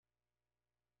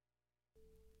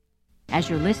As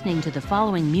you're listening to the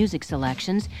following music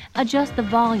selections, adjust the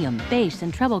volume, bass,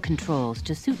 and treble controls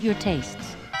to suit your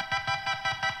tastes.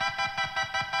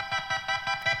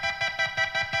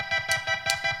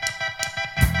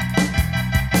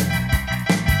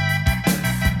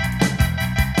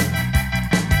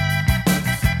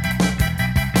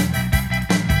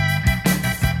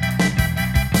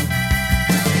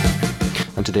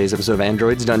 On today's episode of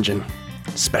Android's Dungeon,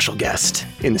 special guest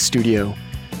in the studio,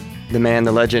 the man,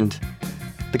 the legend,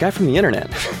 the guy from the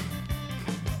internet.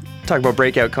 Talk about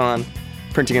Breakout Con,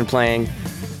 printing and playing,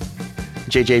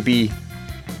 JJB,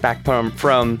 back from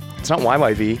it's not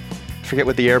YYV, forget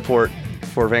what the airport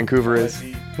for Vancouver is.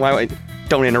 YY,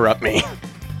 don't interrupt me.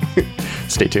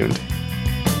 Stay tuned.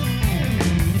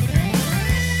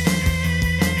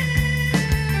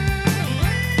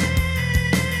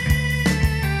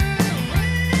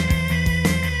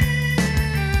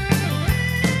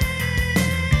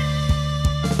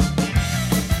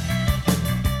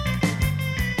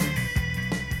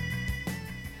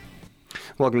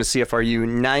 Welcome to CFRU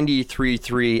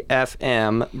 93.3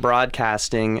 FM,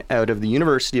 broadcasting out of the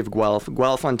University of Guelph,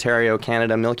 Ontario,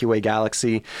 Canada, Milky Way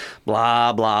Galaxy,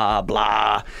 blah, blah,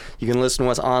 blah. You can listen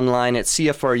to us online at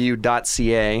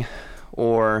cfru.ca,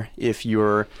 or if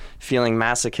you're feeling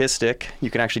masochistic, you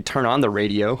can actually turn on the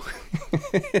radio.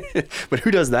 But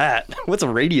who does that? What's a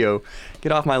radio?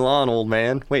 Get off my lawn, old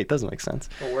man. Wait, doesn't make sense.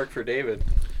 It'll work for David.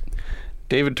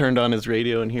 David turned on his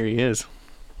radio, and here he is.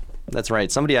 That's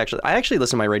right. I actually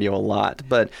listen to my radio a lot.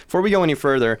 But before we go any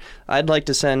further, I'd like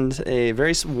to send a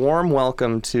very warm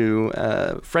welcome to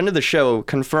a friend of the show,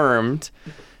 confirmed,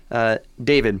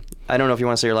 David. I don't know if you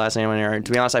want to say your last name on here.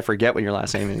 To be honest, I forget what your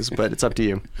last name is, but it's up to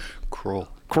you. Kroll.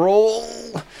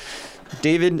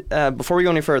 David, before we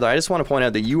go any further, I just want to point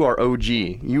out that you are OG.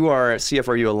 You are a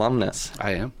CFRU alumnus.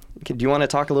 I am. Do you want to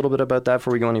talk a little bit about that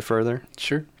before we go any further?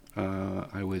 Sure.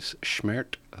 I was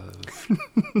Schmert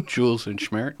of Jules and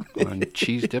Schmert on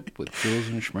cheese dip with Jules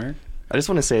and Schmert. I just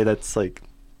want to say that's like,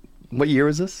 what year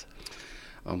was this?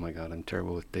 Oh my God, I'm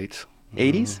terrible with dates.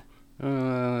 80s?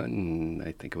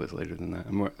 I think it was later than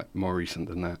that. More recent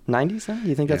than that. 90s then?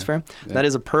 You think that's fair? Yeah. That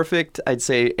is a perfect, I'd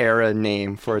say, era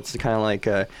name for it's kind of like,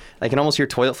 I can almost hear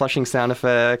toilet flushing sound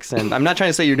effects. And I'm not trying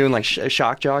to say you're doing like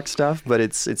shock jock stuff, but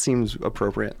it seems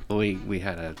appropriate. We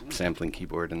had a sampling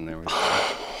keyboard and there was...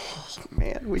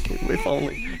 Man, if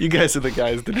only. You guys are the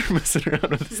guys that are messing around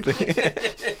with this thing.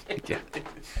 Yeah.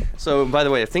 So, by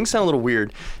the way, if things sound a little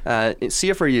weird,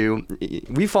 CFRU,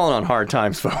 we've fallen on hard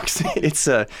times, folks. It's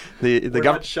the We're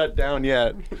not shut down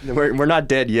yet. We're not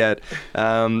dead yet.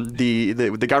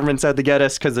 The government's out to get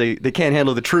us because they can't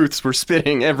handle the truths we're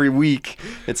spitting every week.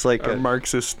 It's like our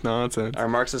Marxist nonsense.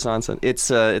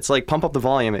 It's like pump up the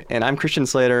volume. And I'm Christian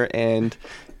Slater, and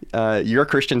you're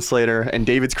Christian Slater, and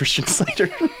David's Christian Slater.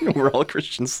 We're all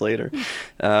Christian Slater.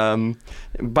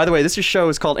 By the way, this show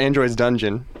is called Android's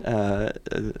Dungeon,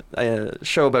 a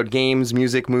show about games,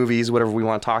 music, movies, whatever we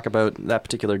want to talk about that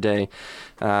particular day.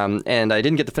 And I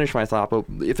didn't get to finish my thought, but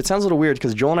if it sounds a little weird,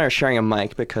 because Joel and I are sharing a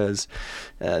mic, because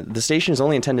the station is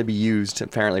only intended to be used,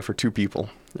 apparently, for two people,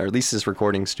 or at least this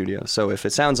recording studio. So if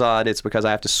it sounds odd, it's because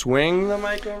I have to swing the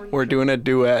mic over. We're doing a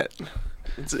duet.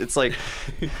 It's like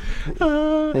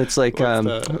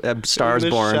Stars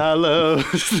Born. Shallow.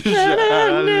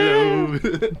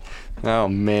 Oh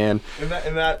man!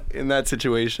 In that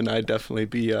situation, I'd definitely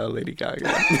be Lady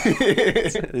Gaga.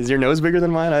 Is your nose bigger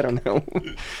than mine? I don't know.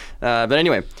 But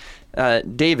anyway,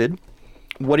 David,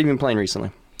 what have you been playing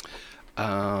recently?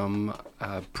 Print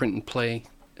and play,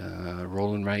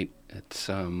 roll and write. It's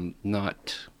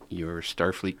not your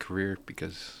Starfleet career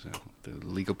because the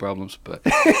legal problems, but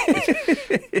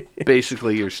it's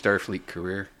basically your Starfleet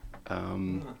career.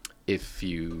 If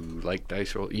you like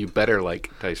dice roll, you better like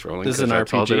dice rolling. This is an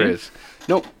that's RPG? all there is.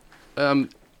 Nope.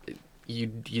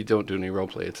 You don't do any role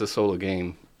play. It's a solo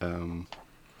game.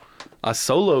 A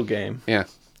solo game? Yeah.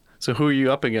 So who are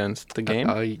you up against? The game?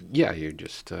 Yeah, you're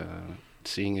just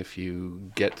seeing if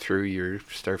you get through your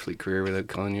Starfleet career without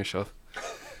killing yourself.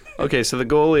 Okay, so the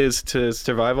goal is to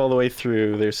survive all the way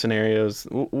through. There's scenarios.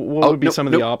 What would be some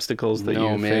of the obstacles that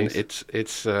you face?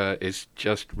 It's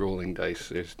just rolling dice.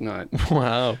 There's not.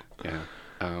 Wow. Yeah.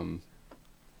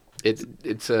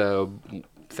 It's a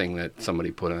thing that somebody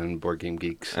put on Board Game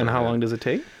Geeks. And how long does it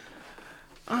take?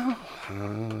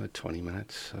 20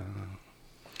 minutes.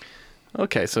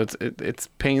 Okay, so it's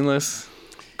painless.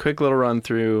 Quick little run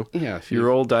through. Yeah, you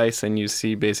roll dice and you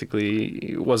see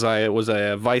basically was I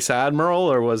a vice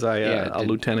admiral or was I a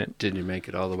lieutenant? Did you make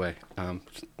it all the way?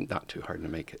 Not too hard to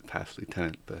make it past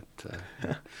lieutenant, but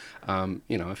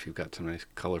if you've got some nice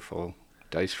colorful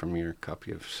dice from your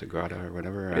copy of Sagrada or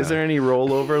whatever. Is there any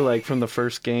rollover, like from the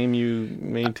first game you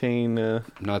maintain?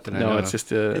 Not that I know. No, it's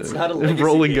just a, it's not a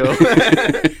roll and go.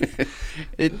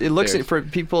 It looks for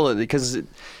people, because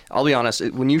I'll be honest,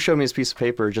 when you showed me this piece of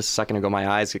paper just a second ago, my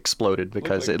eyes exploded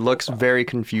because it looks very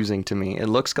confusing to me. It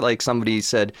looks like somebody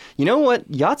said, you know what,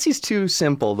 Yahtzee's too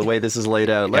simple the way this is laid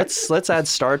out. Let's add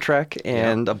Star Trek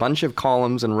and a bunch of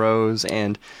columns and rows,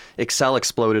 and Excel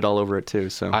exploded all over it too.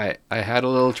 So I had a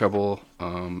little trouble.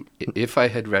 If I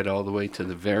had read all the way to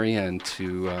the very end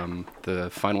to the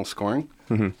final scoring,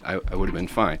 I would have been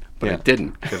fine. But I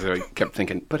didn't, because I kept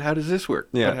thinking, but how does this work?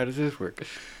 But how does this work?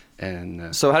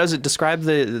 And so how does it describe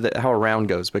how a round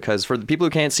goes? Because for the people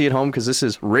who can't see at home, because this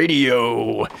is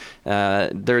radio,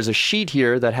 there's a sheet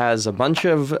here that has a bunch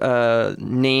of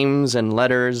names and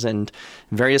letters and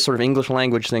various sort of English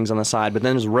language things on the side, but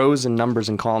then there's rows and numbers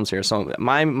and columns here. So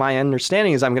my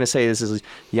understanding is I'm going to say this is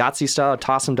Yahtzee style,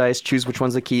 toss some dice, choose which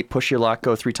ones to keep, push your luck,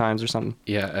 go 3 times or something.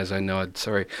 Yeah, as I nod,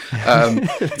 sorry.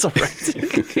 It's all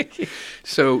right.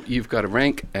 So you've got a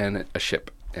rank and a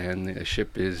ship, and a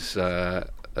ship is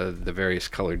the various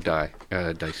colored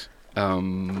dice.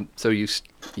 So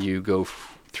you go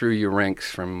through your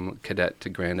ranks from cadet to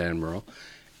Grand Admiral,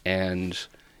 and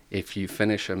if you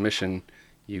finish a mission,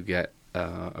 you get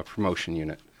a promotion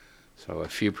unit. So a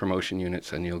few promotion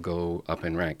units, and you'll go up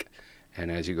in rank.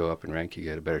 And as you go up in rank, you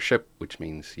get a better ship, which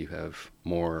means you have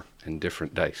more and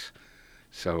different dice.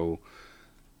 So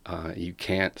you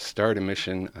can't start a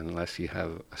mission unless you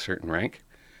have a certain rank,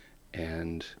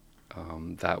 and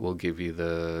that will give you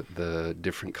the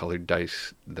different colored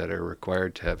dice that are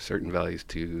required to have certain values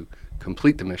to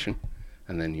complete the mission,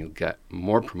 and then you'll get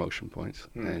more promotion points,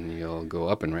 and you'll go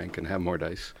up in rank and have more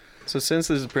dice. So since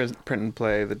this is print and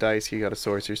play, the dice you got to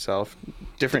source yourself.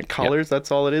 Different colors,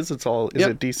 that's all it is? Is it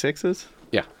D6s?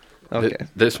 Yeah. Okay.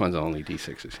 This one's only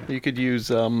D6s. Yeah. You could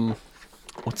use,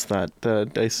 what's that, the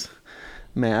dice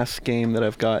mass game that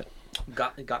I've got?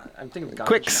 I'm thinking of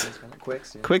Quicks.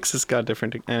 Quicks. Yeah. Quicks has got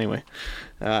different. Anyway,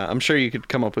 I'm sure you could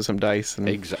come up with some dice. And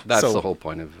that's the whole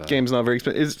point of. Game's not very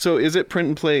expensive. Is it print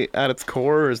and play at its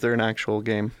core, or is there an actual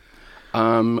game?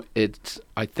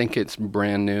 I think it's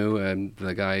brand new, and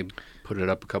the guy put it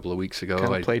up a couple of weeks ago.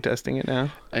 Kind of play testing it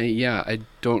now. I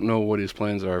don't know what his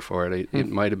plans are for it. It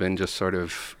might have been just sort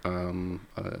of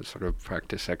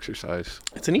practice exercise.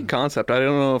 It's a neat concept. I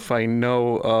don't know if I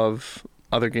know of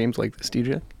other games like this,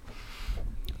 DJ.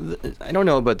 I don't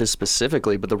know about this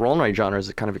specifically, but the roll and write genre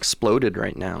has kind of exploded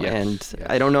right now. Yes.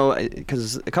 I don't know,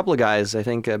 because a couple of guys, I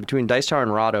think between Dice Tower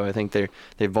and Rahdo, I think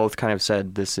they've both kind of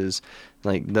said this is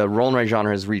like the roll and write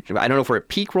genre has reached. I don't know if we're at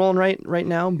peak roll and write right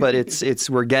now, but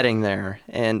we're getting there,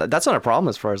 and that's not a problem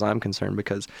as far as I'm concerned,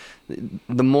 because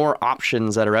the more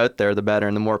options that are out there, the better,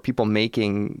 and the more people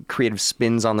making creative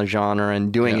spins on the genre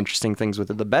and doing interesting things with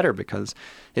it, the better, because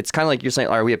it's kind of like you're saying,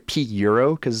 are we at peak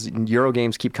Euro? Because Euro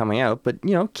games keep coming out, but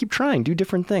keep trying, do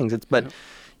different things.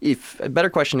 If a better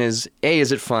question is, A,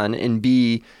 is it fun, and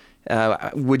B,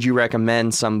 would you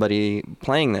recommend somebody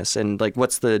playing this, and like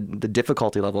what's the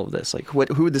difficulty level of this? Like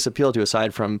who would this appeal to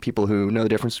aside from people who know the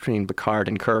difference between Picard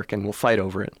and Kirk and will fight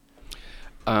over it?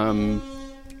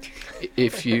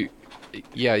 If you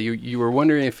were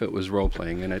wondering if it was role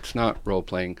playing, and it's not role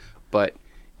playing, but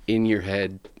in your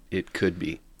head it could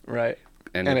be. Right.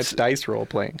 And it's dice role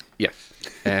playing. Yes.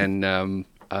 And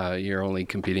you're only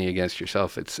competing against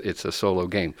yourself. It's a solo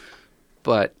game.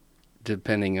 But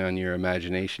depending on your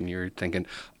imagination, you're thinking,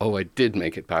 oh, I did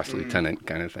make it past Lieutenant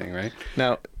kind of thing, right?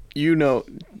 Now, you know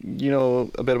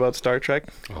a bit about Star Trek?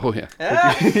 Oh, yeah.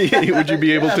 Would you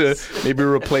be able to maybe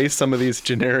replace some of these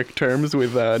generic terms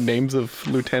with names of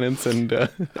lieutenants and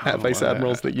vice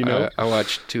admirals that you know? I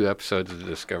watched 2 episodes of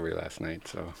Discovery last night,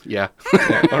 so yeah.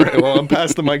 All right, well, I'm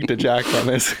pass the mic to Jack on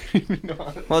this.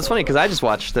 Well, it's funny because I just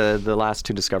watched the last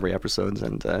 2 Discovery episodes,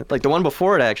 and like the one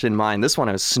before it I actually didn't mind. This one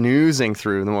I was snoozing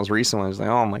through. The most recent one I was like,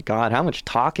 oh my God, how much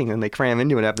talking can they cram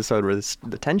into an episode where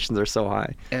the tensions are so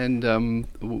high. And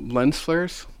lens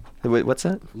flares? Wait, what's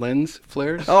that? Lens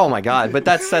flares? Oh my God! But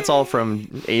that's all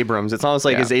from Abrams. It's almost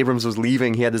like as Abrams was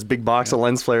leaving, he had this big box of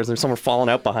lens flares, and there's someone falling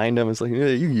out behind him. It's like, yeah,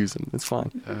 you use them. It's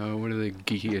fine. What are the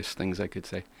geekiest things I could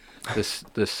say?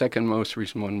 The second most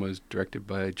recent one was directed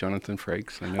by Jonathan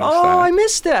Frakes. I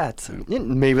missed that. Yeah.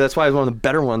 Maybe that's why it's one of the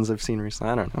better ones I've seen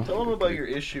recently. I don't know. Tell them about your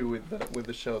issue with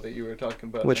the show that you were talking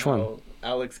about. Which one?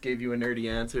 Alex gave you a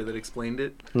nerdy answer that explained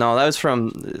it. No, that was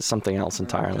from something else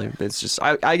entirely. It's just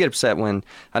I get upset when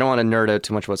I don't want to nerd out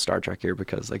too much about Star Trek here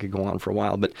because I could go on for a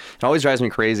while, but it always drives me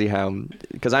crazy how,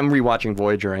 because I'm rewatching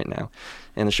Voyager right now,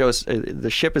 and the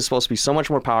ship is supposed to be so much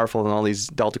more powerful than all these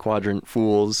Delta Quadrant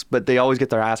fools, but they always get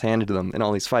their ass handed to them in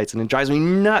all these fights, and it drives me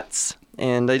nuts.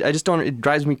 And I just don't. It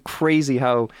drives me crazy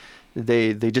how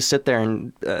they just sit there,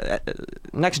 and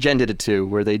Next Gen did it too,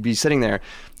 where they'd be sitting there,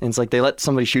 and it's like they let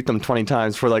somebody shoot them 20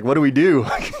 times for like, what do we do?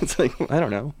 It's like, I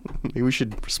don't know. Maybe we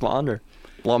should respond or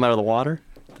blow them out of the water.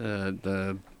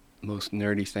 The most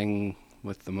nerdy thing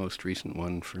with the most recent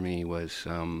one for me was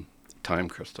time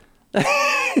crystal.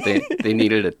 They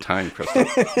needed a time crystal.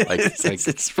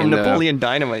 It's from Napoleon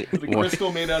Dynamite. The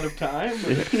crystal made out of time?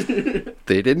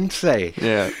 They didn't say.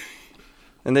 Yeah.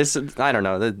 And this, I don't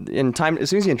know, in time,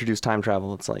 as soon as you introduce time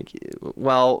travel, it's like,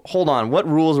 well, hold on, what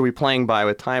rules are we playing by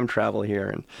with time travel here?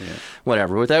 And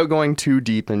whatever. Without going too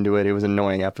deep into it, it was an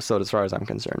annoying episode as far as I'm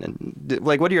concerned. And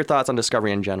like, what are your thoughts on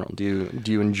Discovery in general? Do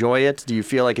you enjoy it? Do you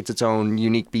feel like it's its own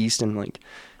unique beast and like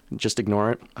just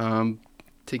ignore it?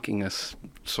 Taking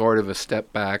sort of a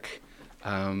step back,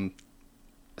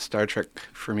 Star Trek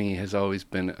for me has always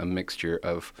been a mixture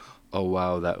of, oh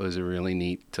wow, that was a really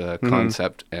neat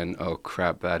concept, and oh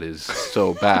crap, that is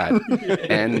so bad.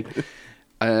 And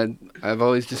I've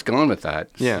always just gone with that.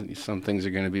 Yeah. Some things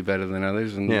are going to be better than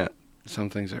others, and some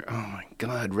things are, oh my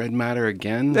god, red matter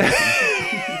again?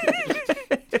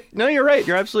 No, you're right.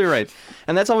 You're absolutely right.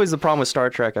 And that's always the problem with Star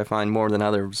Trek, I find, more than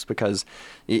others, because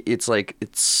it's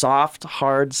soft,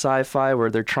 hard sci-fi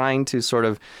where they're trying to sort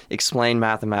of explain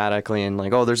mathematically and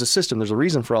like, oh, there's a system, there's a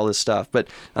reason for all this stuff. But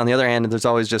on the other hand, there's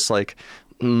always just like,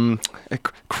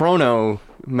 chrono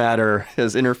matter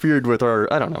has interfered with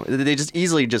our, I don't know. They just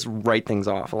easily just write things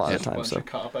off a lot of times. A bunch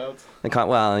of cop-outs.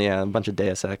 A bunch of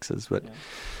Deus Exes. But,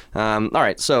 all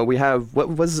right, so we have,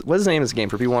 what's the name of this game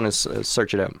for people who want to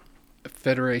search it out?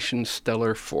 Federation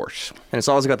Stellar Force. And it's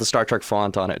always got the Star Trek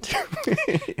font on it.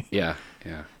 Yeah.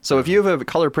 So if you have a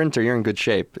color printer, you're in good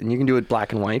shape. And you can do it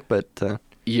black and white, but...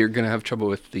 You're going to have trouble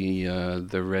with the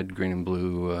red, green, and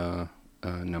blue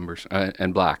numbers.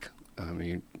 And black.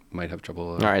 You might have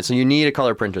trouble... All right, so you need a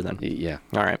color printer then. Yeah.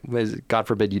 All right. God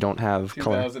forbid you don't have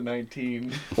 2019.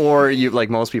 Color. Or, you,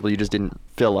 like most people, you just didn't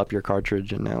fill up your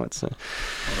cartridge, and now it's... Or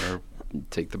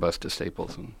take the bus to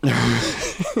Staples.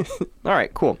 All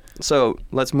right, cool. So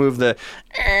let's move the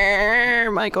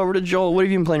mic over to Joel. What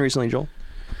have you been playing recently, Joel?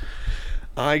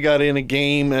 I got in a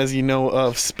game, as you know,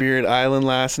 of Spirit Island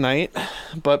last night.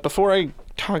 But before I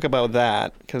talk about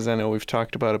that, because I know we've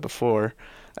talked about it before,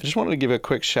 I just wanted to give a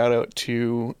quick shout out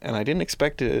to, and I didn't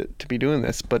expect it to be doing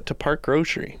this, but to Park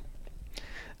Grocery.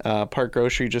 Park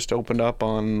Grocery just opened up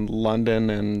on London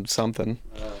and something.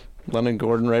 London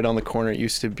Gordon, right on the corner. It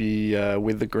used to be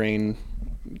With the Grain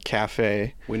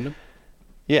Cafe. Wyndham?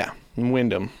 Yeah, in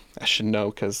Wyndham. I should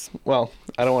know because, well,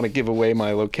 I don't want to give away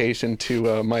my location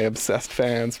to my obsessed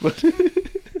fans, but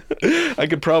I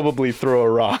could probably throw a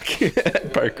rock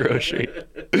at Park Grocery.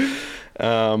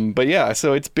 But yeah,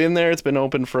 so it's been there. It's been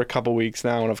open for a couple weeks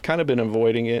now, and I've kind of been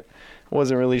avoiding it. I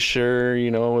wasn't really sure,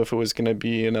 if it was going to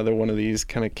be another one of these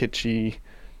kind of kitschy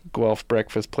Guelph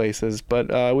breakfast places, but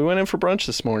we went in for brunch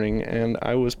this morning and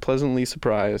I was pleasantly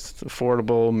surprised.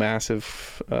 Affordable,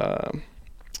 massive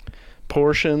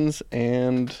portions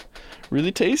and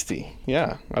really tasty.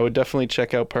 Yeah, I would definitely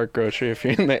check out Park Grocery if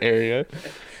you're in the area.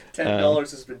 $10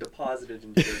 has been deposited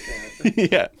into your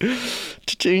account. Yeah.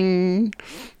 Cha-ching.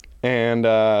 And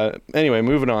anyway,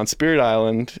 moving on. Spirit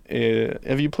Island.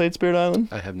 Have you played Spirit Island?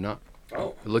 I have not.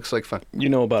 Oh, it looks like fun. You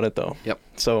know about it though. Yep.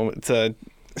 So it's a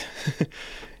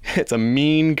it's a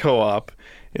mean co-op.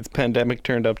 It's pandemic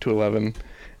turned up to 11,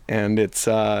 and it's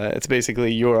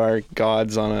basically you are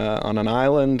gods on an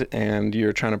island, and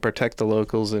you're trying to protect the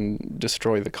locals and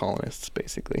destroy the colonists,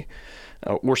 basically,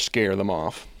 or scare them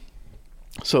off.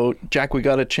 So, Jack, we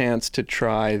got a chance to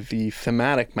try the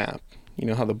thematic map. You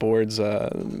know how the board's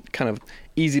kind of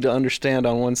easy to understand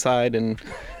on one side and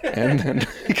then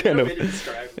kind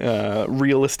of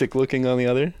realistic looking on the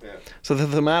other. Yeah. So the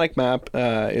thematic map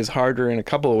is harder in a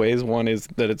couple of ways. One is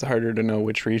that it's harder to know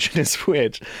which region is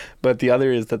which, but the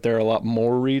other is that there are a lot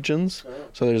more regions. Oh.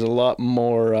 So there's a lot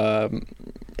more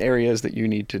areas that you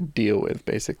need to deal with,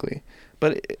 basically.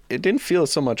 But it didn't feel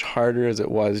so much harder as it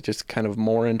was just kind of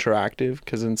more interactive,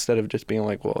 because instead of just being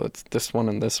like, well, it's this one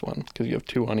and this one, because you have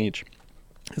two on each.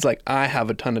 It's like, I have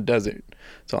a ton of desert,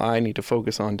 so I need to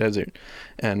focus on desert.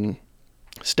 And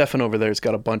Stefan over there's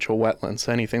got a bunch of wetlands.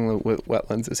 Anything with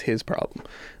wetlands is his problem,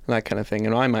 and that kind of thing.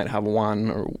 And I might have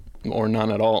one or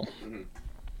none at all. Mm-hmm.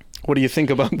 What do you think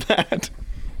about that?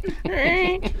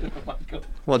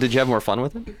 Well, did you have more fun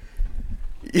with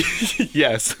it?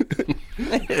 Yes.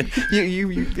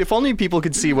 If only people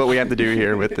could see what we have to do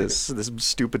here with this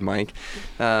stupid mic.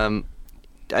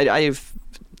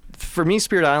 For me,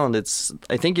 Spirit Island,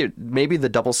 I think it maybe the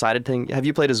double-sided thing. Have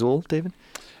you played Azul, David?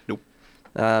 Nope.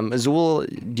 Azul,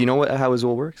 do you know how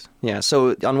Azul works? Yeah,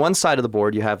 so on one side of the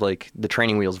board you have like the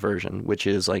training wheels version, which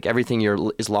is like everything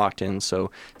is locked in,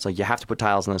 so it's like you have to put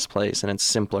tiles in this place, and it's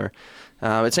simpler.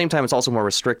 At the same time, it's also more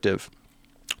restrictive.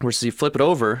 Whereas you flip it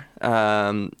over,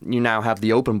 you now have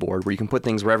the open board where you can put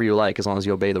things wherever you like as long as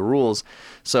you obey the rules.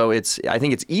 So I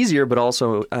think it's easier, but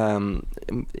also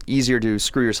easier to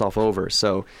screw yourself over.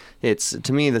 So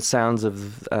to me, the sounds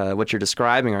of what you're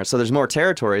describing are, so there's more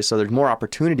territory, so there's more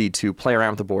opportunity to play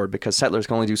around with the board because settlers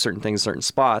can only do certain things in certain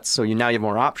spots. So now you have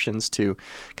more options to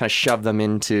kind of shove them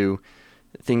into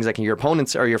things that your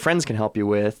opponents or your friends can help you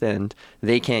with, and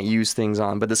they can't use things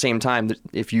on. But at the same time,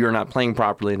 if you're not playing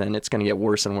properly, then it's going to get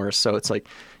worse and worse. So it's like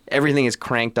everything is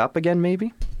cranked up again,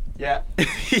 maybe? Yeah.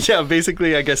 Yeah,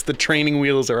 basically, I guess the training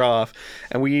wheels are off.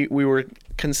 And we were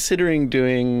considering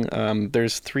doing,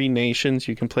 there's 3 nations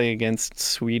you can play against: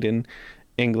 Sweden,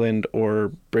 England,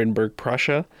 or Brandenburg,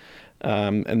 Prussia.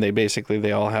 And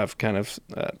they all have kind of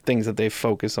things that they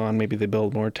focus on. Maybe they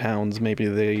build more towns. Maybe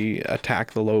they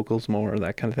attack the locals more,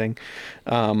 that kind of thing.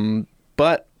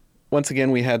 But once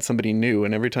again, we had somebody new.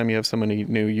 And every time you have somebody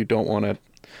new, you don't want to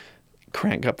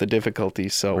crank up the difficulty.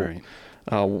 So Right.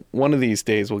 One of these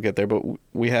days we'll get there. But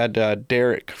we had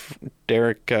Derek,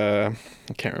 I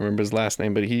can't remember his last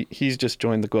name, but he's just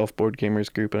joined the Guelph Board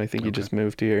Gamers group, and I think he just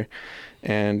moved here.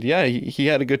 And yeah, he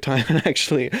had a good time. And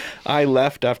actually, I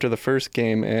left after the first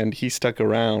game, and he stuck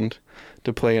around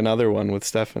to play another one with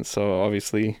Stefan. So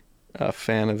obviously a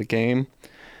fan of the game.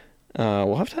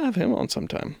 We'll have to have him on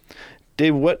sometime.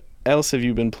 Dave, what else have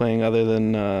you been playing other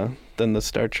than the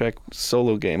Star Trek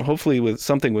solo game? Hopefully with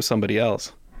somebody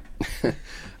else.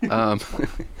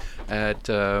 At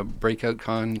Breakout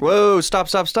Con. Whoa,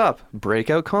 stop.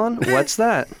 Breakout Con? What's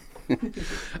that?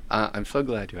 I'm so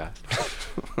glad you asked.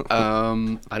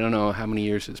 I don't know how many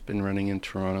years it's been running in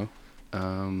Toronto.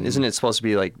 Isn't it supposed to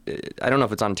be like, I don't know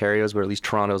if it's Ontario's, but at least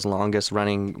Toronto's longest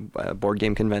running board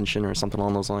game convention or something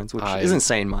along those lines, which isn't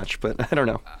saying much, but I don't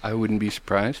know. I wouldn't be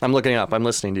surprised. I'm looking it up. I'm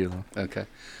listening to you, though. Okay.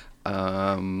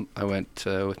 I went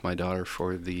with my daughter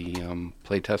for the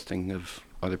play testing of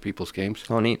other people's games.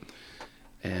 Oh, neat.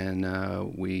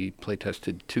 And we play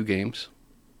tested 2 games,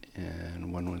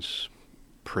 and one was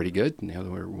pretty good, and the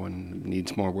other one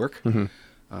needs more work.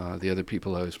 Mm-hmm. The other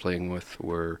people I was playing with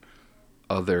were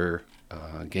other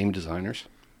game designers.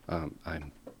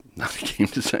 I'm not a game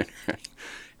designer. I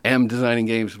am designing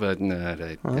games, but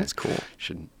That's cool.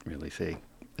 Shouldn't really say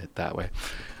it that way.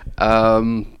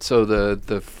 So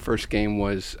the first game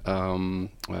was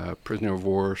Prisoner of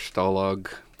War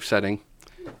Stalag setting,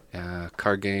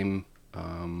 card game,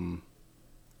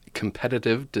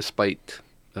 competitive despite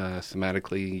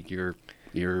thematically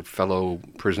your fellow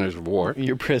prisoners of war.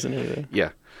 You're prisoner.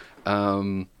 Yeah.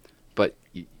 But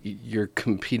you're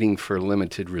competing for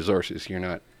limited resources. You're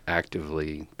not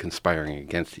actively conspiring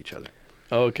against each other.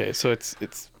 Okay, so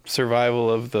it's survival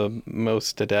of the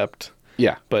most adept.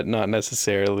 Yeah. But not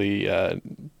necessarily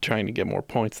trying to get more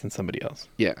points than somebody else.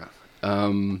 Yeah.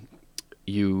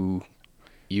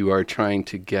 You are trying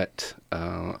to get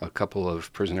a couple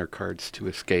of prisoner cards to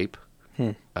escape.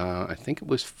 I think it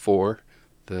was 4.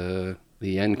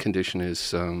 The end condition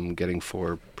is getting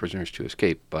 4 prisoners to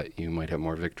escape, but you might have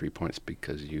more victory points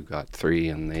because you got 3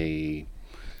 and they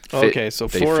fit, okay, so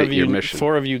they 4 fit of your you mission.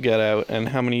 4 of you get out, and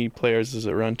how many players does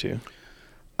it run to?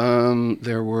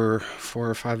 There were 4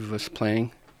 or 5 of us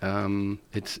playing.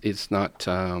 It's not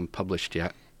published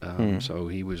yet. So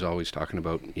he was always talking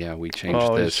about, we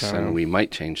changed this and we might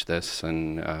change this,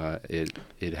 and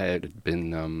it had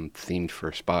been themed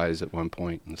for spies at one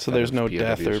point. So there's no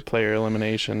death or player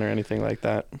elimination or anything like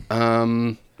that?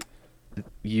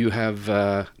 You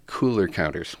have cooler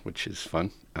counters, which is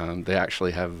fun. They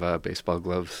actually have baseball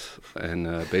gloves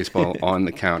and baseball on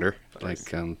the counter, like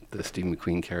the Steve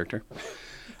McQueen character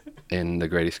in The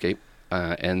Great Escape.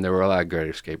 And there were a lot of Great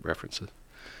Escape references.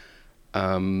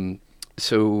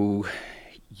 So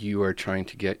you are trying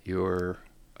to get you're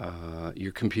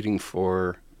competing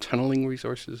for tunneling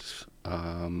resources,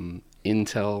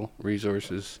 intel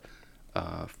resources,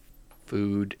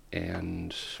 food,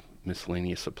 and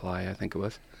miscellaneous supply, I think it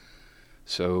was.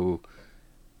 So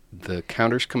the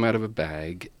counters come out of a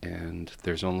bag, and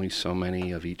there's only so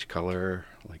many of each color,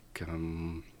 like,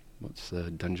 what's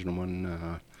the dungeon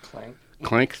one?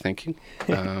 Clank, thank you.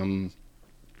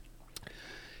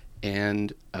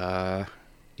 And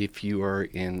if you are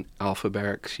in Alpha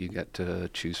Barracks, you get to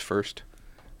choose first.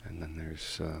 And then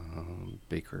there's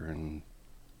Baker and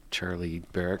Charlie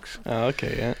Barracks. Oh,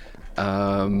 okay,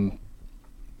 yeah.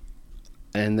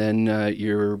 And then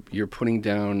you're putting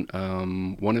down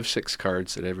one of 6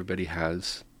 cards that everybody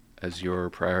has as your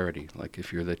priority. Like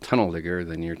if you're the tunnel digger,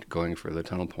 then you're going for the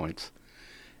tunnel points.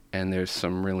 And there's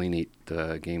some really neat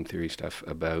game theory stuff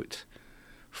about,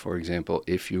 for example,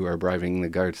 if you are bribing the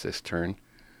guards this turn,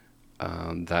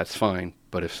 that's fine.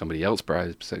 But if somebody else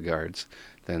bribes the guards,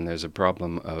 then there's a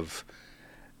problem of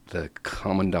the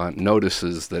commandant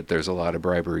notices that there's a lot of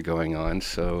bribery going on,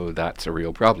 so that's a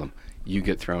real problem. You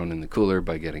get thrown in the cooler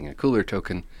by getting a cooler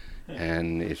token,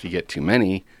 and if you get too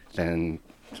many, then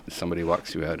somebody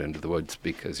walks you out into the woods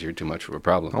because you're too much of a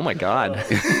problem. Oh my God.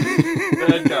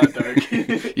 That got dark.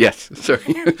 Yes,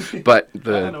 sorry. But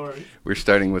No worries. we're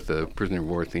starting with the prisoner of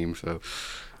war theme, so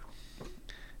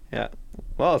Yeah.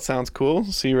 Well, it sounds cool.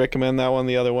 So you recommend that one,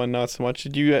 the other one not so much.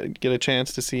 Did you get a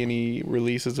chance to see any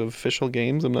releases of official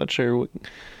games? I'm not sure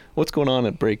what's going on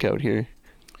at Breakout here.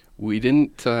 we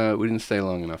didn't stay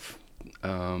long enough.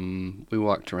 We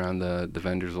walked around the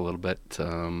vendors a little bit.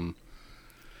 I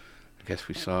guess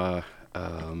we saw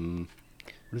what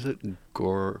is it?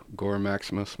 Gore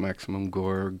Maximus, Maximum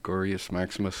Gore, Gorius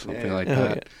Maximus, something like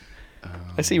that.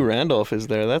 I see Randolph is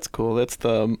there. That's cool. That's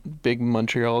the big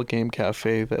Montreal game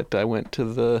cafe that I went to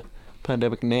the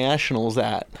Pandemic Nationals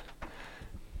at.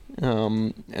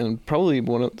 And probably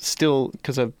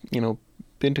because I've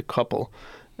been to a couple.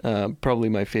 Probably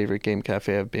my favorite game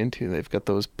cafe I've been to. They've got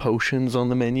those potions on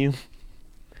the menu.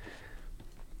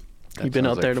 That You been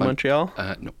sounds out there like to fun. Montreal?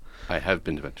 No, I have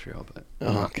been to Montreal, but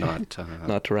okay. not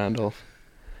Not to Randolph.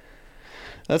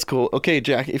 That's cool. Okay,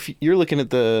 Jack, if you're looking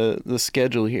at the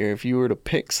schedule here, if you were to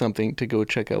pick something to go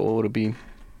check out, what would it be?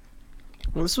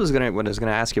 Well, this was what I was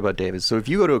gonna ask you about, David. So if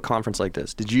you go to a conference like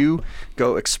this, did you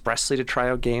go expressly to try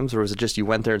out games, or was it just you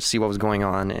went there to see what was going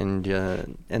on, and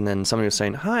then somebody was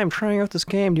saying, "Hi, I'm trying out this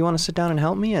game. Do you want to sit down and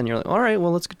help me?" And you're like, "All right,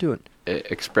 well, let's do it."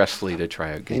 expressly to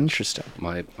try out games. Interesting.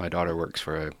 My daughter works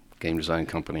for a game design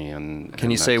company, and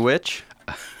Can you say which?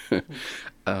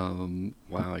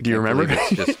 Wow, I Do you can't remember? believe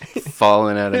It's just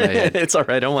falling out of my head. It's all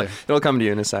right. Don't worry. It'll come to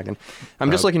you in a second.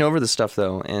 I'm just looking over this stuff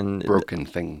though, and Broken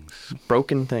Things.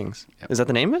 Broken Things. Yep. Is that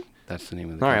the name of it? That's the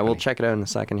name of the All right, company. we'll check it out in a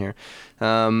second here. But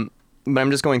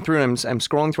I'm just going through and I'm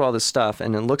scrolling through all this stuff,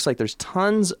 and it looks like there's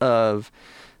tons of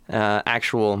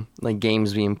actual like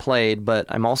games being played, but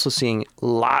I'm also seeing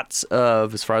lots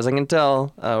of, as far as I can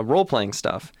tell, role-playing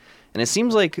stuff. And it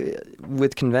seems like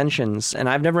with conventions, and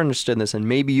I've never understood this, and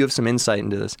maybe you have some insight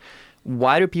into this,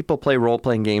 why do people play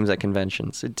role-playing games at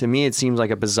conventions? To me, it seems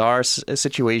like a bizarre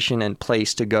situation and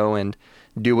place to go and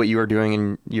do what you are doing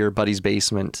in your buddy's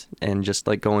basement and just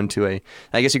like go into I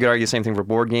guess you could argue the same thing for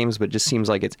board games, but it just seems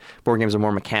like board games are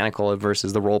more mechanical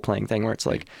versus the role-playing thing where it's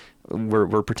like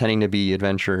we're pretending to be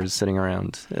adventurers sitting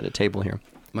around at a table here.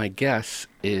 My guess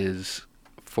is,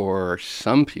 for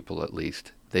some people at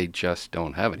least, they just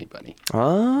don't have anybody.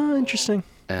 Ah, interesting.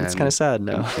 It's And- kind of sad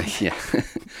now. Yeah.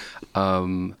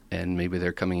 And maybe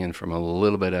they're coming in from a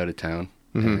little bit out of town.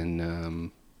 Mm-hmm.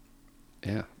 And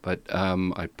yeah, but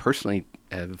I personally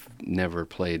have never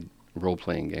played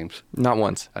role-playing games. Not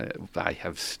once. I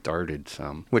have started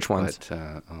some. Which ones?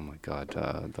 But, oh my God,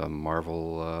 the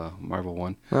Marvel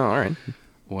one. Oh, all right.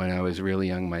 When I was really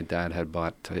young, my dad had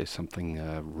bought something,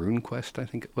 RuneQuest, I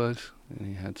think it was, and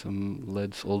he had some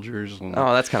lead soldiers. And,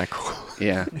 Oh, that's kind of cool.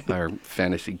 yeah, or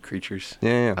fantasy creatures.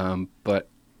 Yeah. But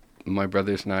my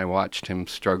brothers and I watched him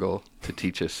struggle to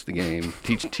teach us the game,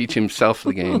 teach himself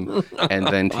the game, and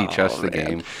then teach us the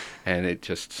game. And it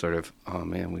just sort of, oh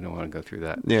man, we don't want to go through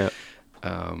that. Yeah.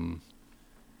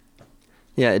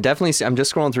 Yeah, it definitely. I'm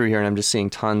just scrolling through here and I'm just seeing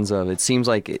tons of. It seems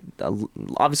like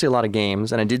obviously a lot of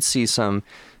games, and I did see some.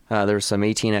 There's some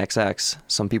 18xx,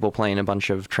 some people playing a bunch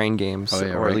of train games, Oh,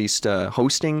 yeah, or right. at least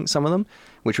hosting some of them,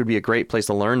 which would be a great place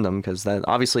to learn them because that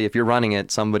obviously if you're running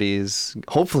it, somebody's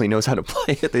hopefully knows how to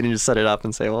play it. They didn't just set it up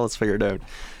and say, well, let's figure it out.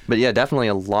 But yeah, definitely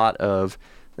a lot of.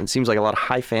 It seems like a lot of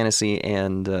high fantasy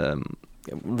and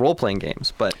role-playing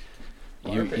games, but.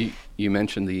 You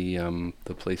mentioned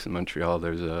the place in Montreal.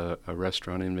 There's a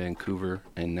restaurant in Vancouver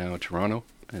and now Toronto,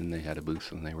 and they had a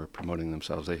booth and they were promoting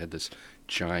themselves. They had this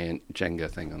giant Jenga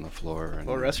thing on the floor. And,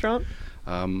 What restaurant?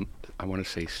 I want to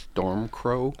say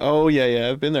Stormcrow. Oh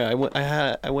yeah, I've been there. I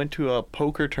went to a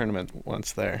poker tournament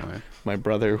once there. Oh, yeah. My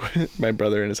brother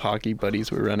and his hockey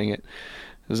buddies were running it.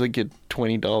 It was like a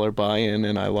 $20 buy-in,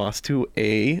 and I lost to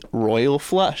a royal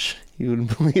flush. You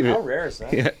wouldn't believe it. rare is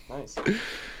that? Yeah. Nice.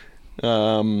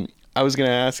 I was going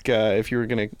to ask if you were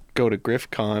going to go to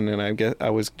GriffCon, and I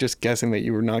was just guessing that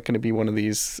you were not going to be one of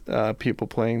these people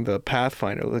playing the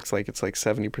Pathfinder. It looks like it's like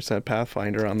 70%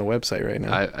 Pathfinder on the website right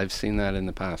now. I've seen that in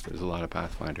the past. There's a lot of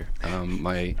Pathfinder.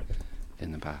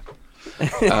 In the past.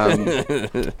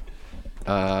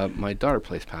 My daughter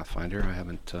plays Pathfinder. I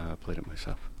haven't played it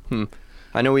myself.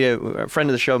 I know we have a friend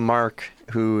of the show, Mark,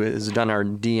 who has done our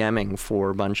DMing for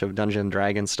a bunch of Dungeons and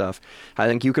Dragons stuff. I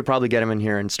think you could probably get him in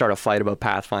here and start a fight about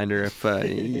Pathfinder if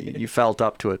you felt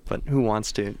up to it. But who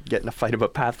wants to get in a fight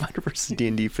about Pathfinder versus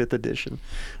D&D 5th edition?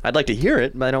 I'd like to hear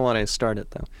it, but I don't want to start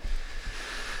it, though.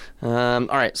 All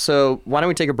right, so why don't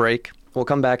we take a break? We'll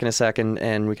come back in a second,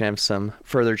 and we can have some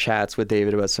further chats with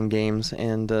David about some games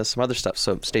and some other stuff.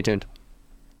 So stay tuned.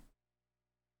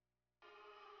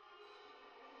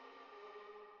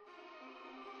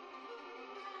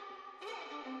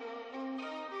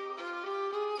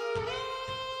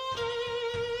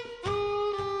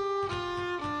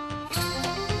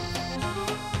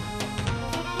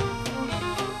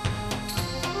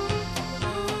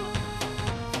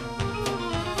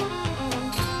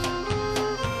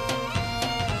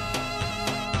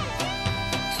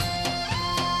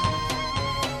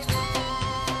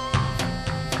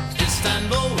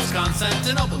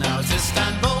 Constantinople, now it's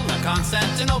Istanbul, not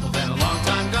Constantinople, been a long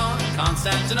time gone.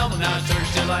 Constantinople, now it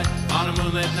turns to light on a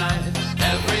moonlit night.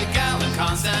 Every gal in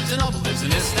Constantinople lives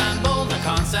in Istanbul, not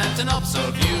Constantinople. So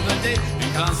if you've a date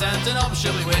in Constantinople,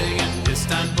 she'll be waiting in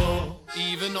Istanbul.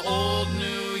 Even old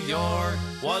New York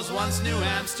was once New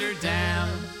Amsterdam.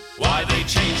 Why they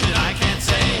changed it, I can't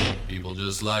say. People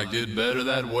just liked it better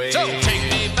that way. So take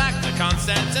me back to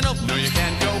Constantinople. No, you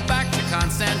can't go back to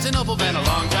Constantinople. Been a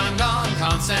long time gone.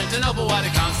 Constantinople, why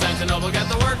did Constantinople get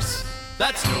the works?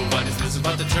 That's nobody's business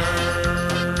but the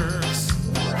Turks.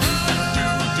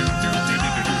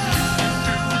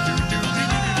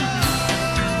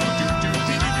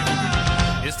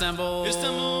 Istanbul.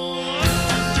 Istanbul.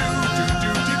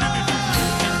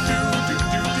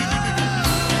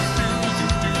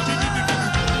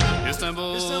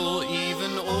 Istanbul,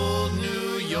 even old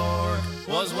New York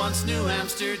was once New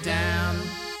Amsterdam.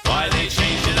 Why they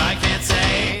changed it, I can't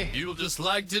say. People just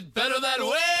liked it better that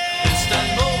way.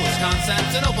 Istanbul was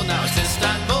Constantinople, now it's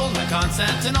Istanbul, not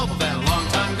Constantinople. Been a long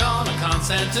time gone,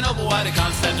 Constantinople. Why did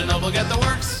Constantinople get the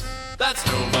works? That's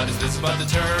nobody's business but the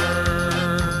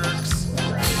Turks.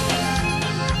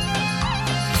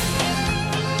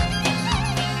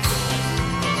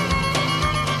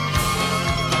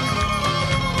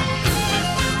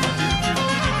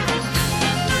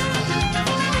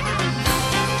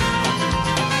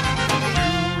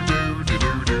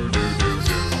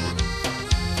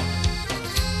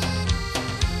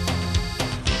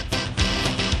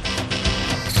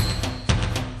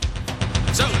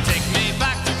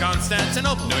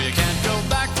 Constantinople. No, you can't go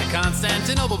back to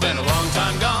Constantinople. Been a long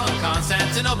time gone.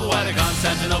 Constantinople. Why did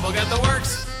Constantinople get the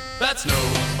works? That's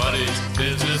nobody's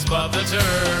business but the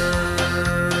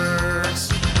Turks.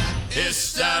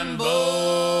 Istanbul.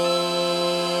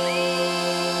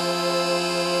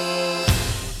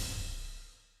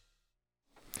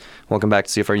 Welcome back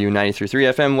to CFRU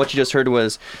 93.3 FM. What you just heard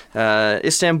was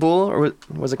Istanbul, or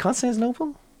was it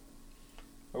Constantinople?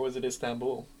 Or was it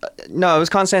Istanbul? No, it was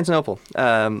Constantinople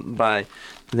by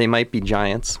They Might Be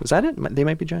Giants. Was that it? They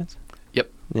Might Be Giants?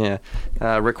 Yep. Yeah.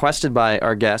 Requested by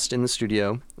our guest in the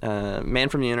studio, man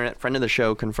from the internet, friend of the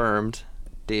show, confirmed,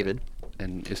 David.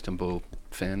 An Istanbul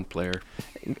fan player.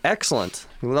 Excellent.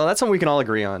 Well, that's something we can all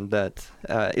agree on, that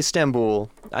Istanbul,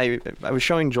 I was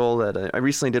showing Joel that I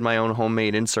recently did my own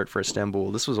homemade insert for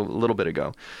Istanbul. This was a little bit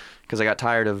ago, because I got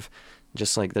tired of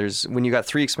just like when you got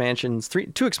two expansions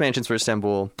for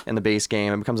Istanbul and the base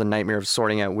game, it becomes a nightmare of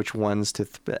sorting out which ones to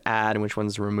add and which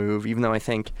ones to remove. Even though I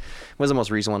think, what was the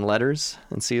most recent one? Letters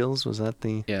and Seals? Was that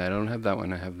the... Yeah, I don't have that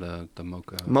one. I have the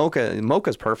Mocha.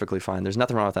 Mocha's perfectly fine. There's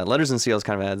nothing wrong with that. Letters and Seals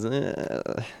kind of adds,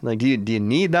 like, do you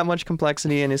need that much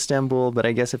complexity in Istanbul? But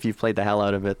I guess if you've played the hell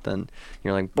out of it, then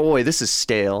you're like, boy, this is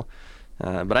stale.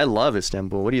 But I love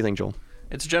Istanbul. What do you think, Joel?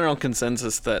 It's general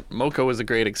consensus that Mocha was a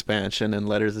great expansion and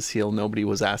Letters of Seal nobody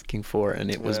was asking for, and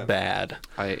it was bad.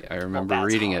 I remember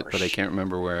reading it, but I can't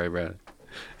remember where I read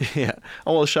it. Yeah.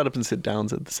 Oh, well, Shut Up and Sit Down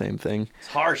said the same thing. It's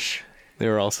harsh. They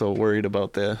were also worried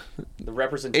about the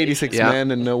representation. 86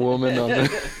 men and no woman on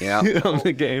the, on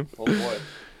the game. Oh, boy.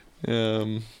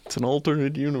 It's an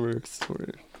alternate universe where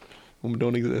women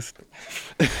don't exist.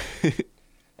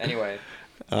 Anyway.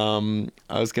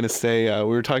 I was going to say,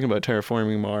 we were talking about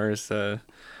Terraforming Mars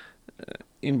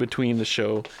in between the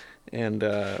show, and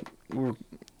we're,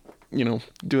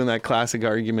 doing that classic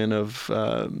argument of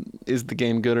is the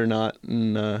game good or not?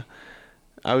 And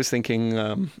I was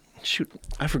thinking, Shoot,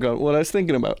 I forgot what I was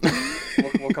thinking about.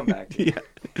 We'll come back to you.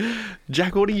 Yeah.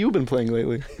 Jack, what have you been playing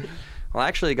lately? Well, I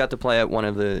actually got to play at one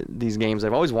of these games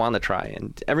I've always wanted to try,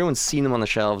 and everyone's seen them on the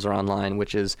shelves or online,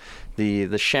 which is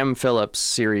the Shem Phillips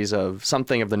series of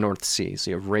something of the North Sea.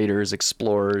 So you have raiders,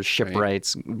 explorers,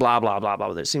 shipwrights, blah, blah, blah,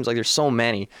 blah. It seems like there's so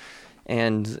many.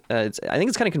 And I think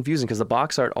it's kind of confusing because the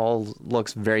box art all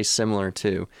looks very similar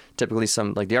too. Typically,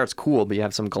 the art's cool, but you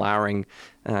have some glowering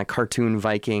cartoon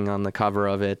Viking on the cover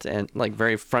of it, and like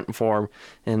very front and form.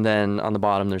 And then on the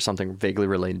bottom, there's something vaguely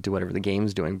related to whatever the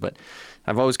game's doing. But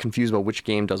I've always confused about which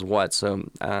game does what. So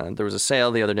there was a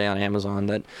sale the other day on Amazon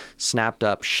that snapped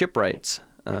up shipwrights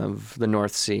of the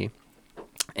North Sea,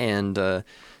 and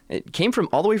it came from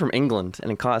all the way from England,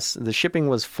 and the shipping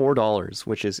was $4,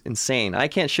 which is insane. I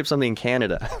can't ship something in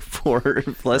Canada for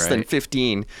less than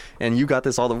 $15, and you got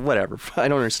this whatever. I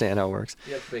don't understand how it works.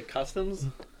 You have to pay customs?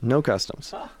 No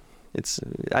customs.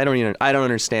 I don't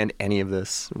understand any of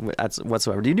this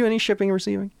whatsoever. Do you do any shipping and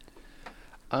receiving?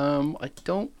 I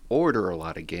don't order a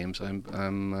lot of games. I'm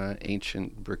an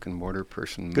ancient brick and mortar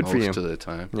person Good for most you. of the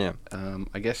time. Yeah.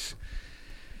 I guess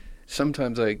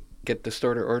sometimes I get the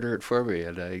store to order it for me,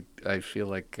 and I feel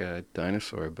like a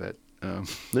dinosaur, but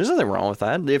There's nothing wrong with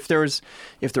that. If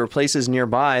there were places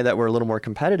nearby that were a little more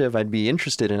competitive, I'd be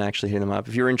interested in actually hitting them up.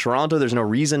 If you're in Toronto, there's no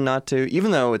reason not to,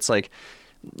 even though it's like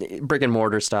brick and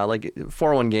mortar style, like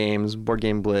 401 Games, Board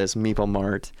Game Bliss, Meeple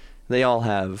Mart, they all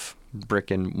have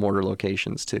brick and mortar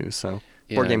locations too. So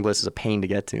Board Game Bliss is a pain to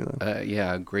get to, though.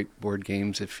 Yeah, great board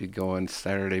games if you go on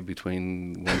Saturday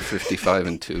between 1:55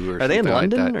 and 2 or Are they in something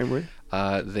London? like Or where?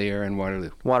 that. They are in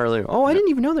Waterloo. Waterloo. Oh, I didn't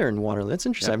even know they're in Waterloo. That's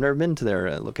interesting. Yeah. I've never been to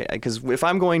their location. Because if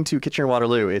I'm going to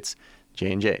Kitchener-Waterloo, it's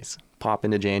J&J's. Pop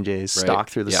into J&J's, Right. stalk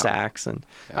through the Yeah. stacks, and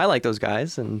Yeah. I like those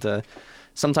guys. And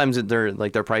sometimes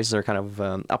their prices are kind of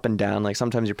up and down. Like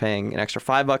sometimes you're paying an extra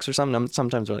 $5 or something.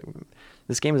 Sometimes they're like,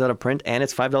 this game is out of print and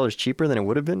it's $5 cheaper than it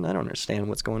would have been. I don't understand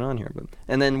what's going on here.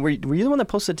 And then were you the one that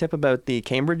posted a tip about the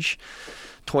Cambridge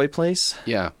toy place?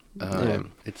 Yeah. Yeah.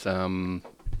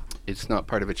 It's not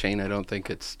part of a chain. I don't think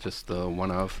it's just the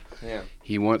one-off. Yeah.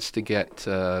 He wants to get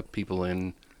people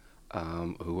in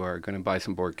who are going to buy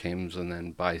some board games and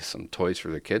then buy some toys for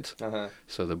their kids. Uh-huh.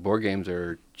 So the board games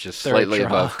are just They're a slightly draw.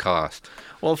 above cost.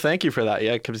 Well, thank you for that.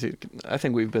 Yeah, because I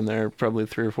think we've been there probably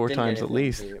 3 or 4 times at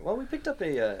least. Well, we picked up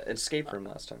an escape room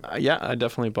last time. Yeah, I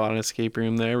definitely bought an escape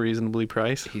room there, reasonably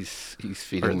priced. He's Or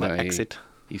feeding the my exit.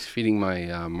 He's feeding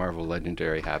my Marvel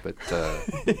Legendary habit.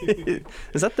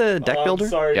 Is that the deck builder?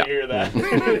 sorry Yeah. to hear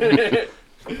that.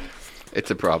 It's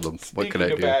a problem. What could I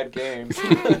do? bad games.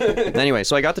 Anyway,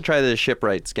 so I got to try the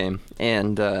Shipwrights game,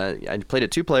 and I played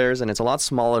it 2 players, and it's a lot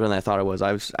smaller than I thought it was.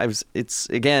 It's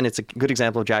a good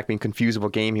example of Jack being confused about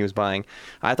what game he was buying.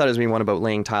 I thought it was being one about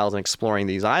laying tiles and exploring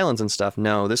these islands and stuff.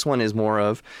 No, this one is more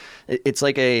of, it's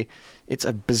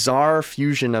a bizarre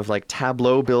fusion of like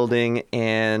tableau building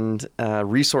and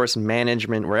resource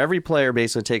management, where every player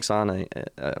basically takes on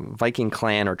a Viking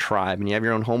clan or tribe, and you have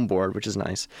your own home board, which is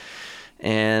nice.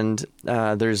 And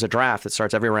there's a draft that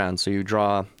starts every round. So you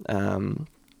draw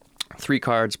 3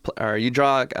 cards, or you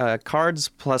draw cards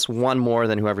plus 1 more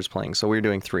than whoever's playing. So we're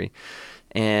doing 3.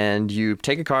 And you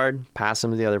take a card, pass them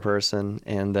to the other person,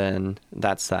 and then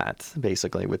that's that,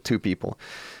 basically, with 2 people.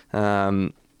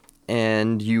 And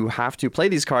you have to play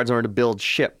these cards in order to build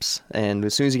ships. And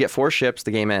as soon as you get 4 ships,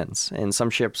 the game ends. And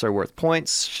some ships are worth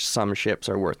points, some ships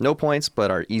are worth no points, but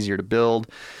are easier to build.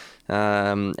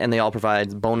 And they all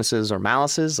provide bonuses or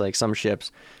malices, like some ships.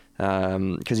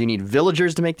 Because you need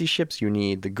villagers to make these ships, you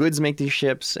need the goods to make these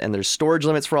ships, and there's storage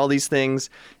limits for all these things.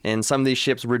 And some of these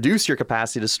ships reduce your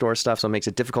capacity to store stuff, so it makes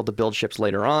it difficult to build ships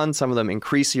later on. Some of them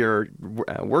increase your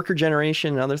worker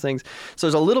generation and other things. So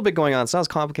there's a little bit going on. It's not as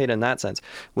complicated in that sense.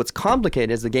 What's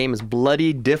complicated is the game is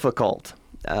bloody difficult.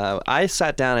 I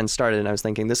sat down and started, and I was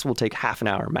thinking this will take half an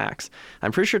hour max.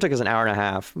 I'm pretty sure it took us an hour and a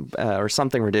half or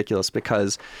something ridiculous,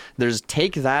 because there's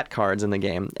take that cards in the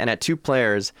game, and at 2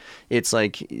 players, it's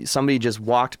like somebody just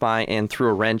walked by and threw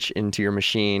a wrench into your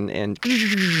machine, and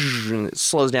it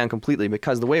slows down completely,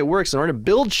 because the way it works, in order to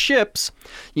build ships,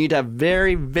 you need to have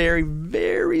very, very,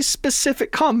 very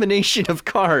specific combination of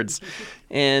cards.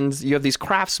 And you have these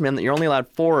craftsmen that you're only allowed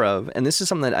 4 of. And this is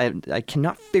something that I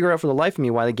cannot figure out for the life of me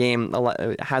why the game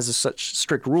has such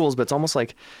strict rules, but it's almost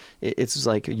like it's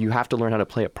like you have to learn how to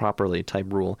play it properly type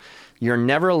rule. You're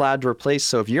never allowed to replace.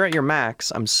 So if you're at your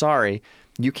max, I'm sorry,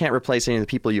 you can't replace any of the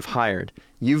people you've hired.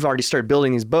 You've already started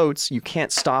building these boats. You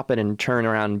can't stop it and turn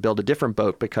around and build a different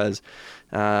boat, because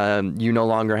you no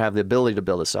longer have the ability to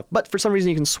build this stuff. But for some reason,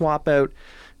 you can swap out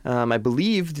I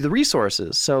believe, the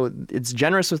resources. So it's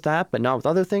generous with that, but not with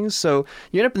other things. So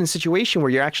you end up in a situation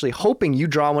where you're actually hoping you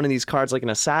draw one of these cards like an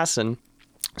assassin,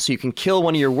 so you can kill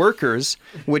one of your workers,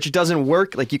 which doesn't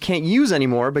work, like you can't use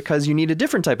anymore because you need a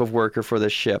different type of worker for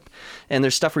this ship. And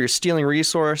there's stuff where you're stealing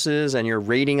resources and you're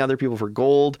raiding other people for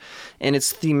gold. And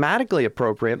it's thematically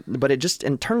appropriate, but it just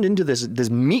turned into this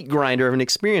meat grinder of an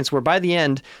experience where by the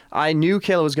end, I knew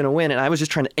Kayla was going to win, and I was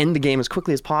just trying to end the game as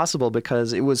quickly as possible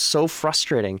because it was so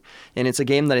frustrating. And it's a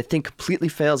game that I think completely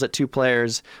fails at 2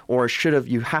 players, or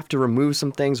you have to remove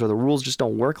some things, or the rules just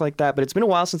don't work like that. But it's been a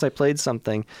while since I played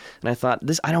something, and I thought,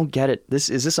 I don't get it.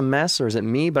 Is this a mess, or is it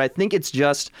me? But I think it's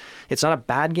not a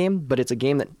bad game, but it's a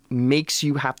game that makes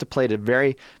you have to play it a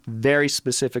very, very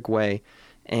specific way.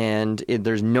 And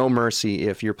there's no mercy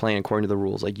if you're playing according to the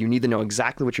rules. Like, you need to know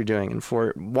exactly what you're doing. And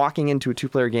for walking into a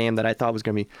 2-player game that I thought was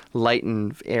going to be light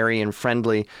and airy and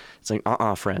friendly, it's like,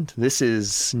 friend, this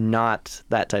is not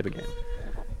that type of game.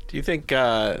 Do you think,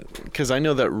 because I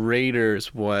know that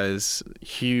Raiders was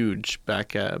huge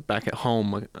back at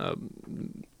home,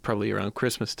 probably around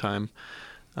Christmas time.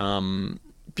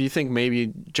 Do you think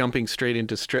maybe jumping straight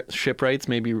into Shipwrights,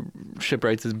 maybe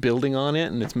Shipwrights is building on it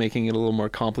and it's making it a little more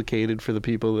complicated for the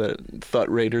people that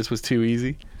thought Raiders was too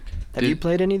easy? Have you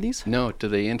played any of these? No. Do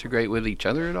they integrate with each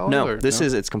other at all? No, or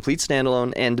it's complete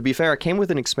standalone. And to be fair, it came with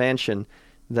an expansion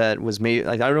that was made,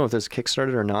 like, I don't know if this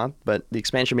kickstarted or not, but the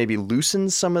expansion maybe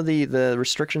loosens some of the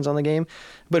restrictions on the game.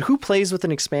 But who plays with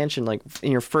an expansion like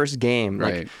in your first game,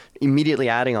 like Right. immediately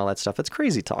adding all that stuff? That's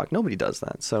crazy talk. Nobody does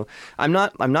that. So I'm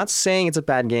not saying it's a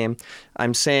bad game.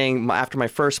 I'm saying after my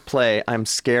first play, I'm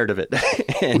scared of it,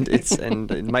 and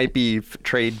it might be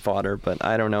trade fodder, but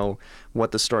I don't know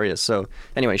what the story is. So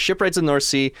anyway, Shipwrights in the North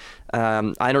Sea.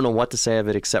 I don't know what to say of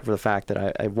it except for the fact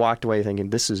that I walked away thinking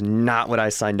this is not what I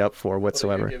signed up for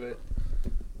whatsoever.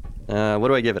 What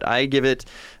do I give it? I give it,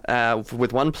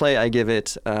 with one play, I give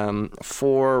it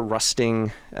 4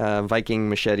 rusting Viking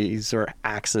machetes or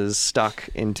axes stuck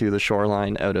into the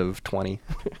shoreline out of 20.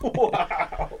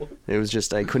 Wow. It was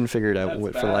just, I couldn't figure it out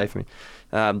for the life of me.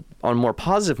 On a more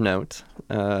positive note,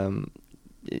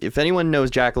 if anyone knows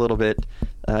Jack a little bit,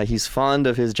 he's fond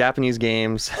of his Japanese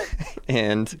games,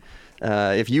 and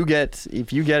if you get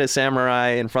a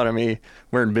samurai in front of me,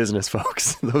 we're in business,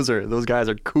 folks. Those guys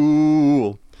are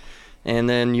cool. And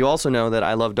then you also know that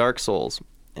I love Dark Souls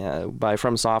by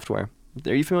From Software.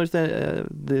 Are you familiar with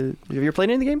have you ever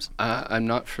played any of the games? I'm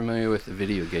not familiar with the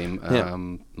video game. Yeah.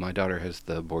 My daughter has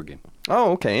the board game.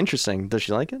 Oh, okay, interesting. Does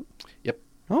she like it? Yep.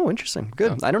 Oh, interesting.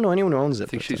 Good. I don't know anyone who owns it. I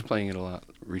think but, she's playing it a lot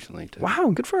recently, too.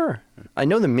 Wow, good for her. I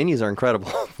know the minis are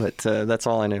incredible, but that's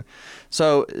all I knew.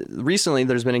 So recently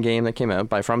there's been a game that came out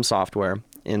by From Software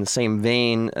in the same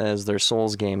vein as their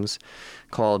Souls games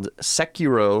called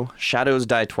Sekiro Shadows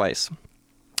Die Twice.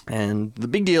 And the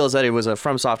big deal is that it was a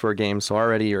From Software game, so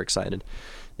already you're excited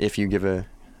if you give a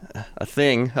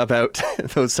thing about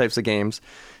those types of games.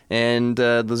 And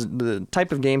the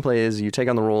type of gameplay is you take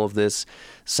on the role of this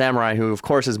samurai who, of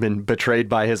course, has been betrayed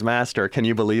by his master. Can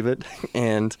you believe it?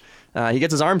 And he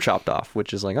gets his arm chopped off,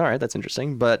 which is like, all right, that's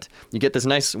interesting. But you get this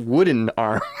nice wooden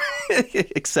arm,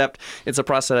 except it's a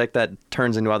prosthetic that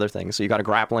turns into other things. So you got a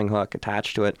grappling hook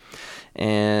attached to it.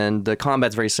 And the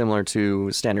combat's very similar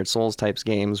to standard Souls types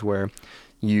games where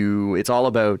it's all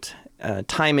about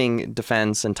timing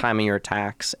defense and timing your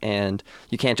attacks, and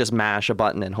you can't just mash a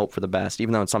button and hope for the best,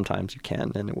 even though sometimes you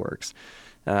can and it works.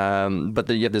 But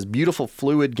you have this beautiful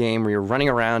fluid game where you're running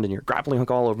around and you're grappling hook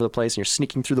all over the place and you're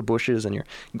sneaking through the bushes and you're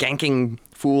ganking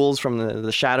fools from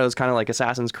the shadows, kind of like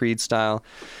Assassin's Creed style.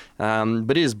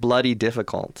 But it is bloody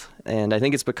difficult. And I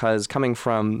think it's because coming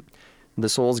from the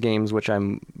Souls games, which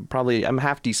I'm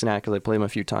half decent at because I played them a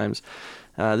few times,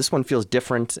 this one feels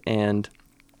different, and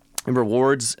it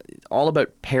rewards all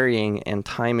about parrying and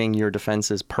timing your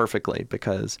defenses perfectly,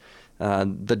 because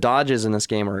the dodges in this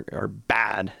game are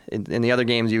bad. In the other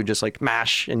games, you would just like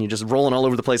mash and you're just rolling all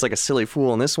over the place like a silly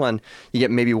fool. In this one, you get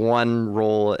maybe one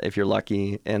roll if you're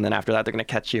lucky, and then after that, they're going to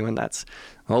catch you, and that's,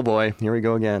 oh boy, here we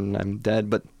go again, I'm dead.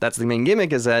 But that's the main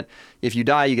gimmick, is that if you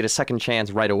die, you get a second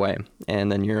chance right away.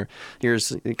 And then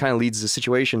it kind of leads to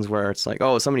situations where it's like,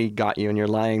 oh, somebody got you, and you're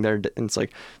lying there, and it's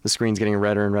like the screen's getting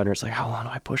redder and redder. It's like, how long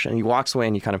do I push it? And he walks away,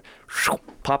 and you kind of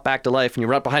pop back to life, and you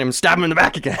run up behind him and stab him in the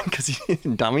back again, because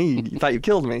dummy, you thought you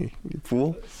killed me, you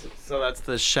fool. So that's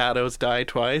the Shadows Die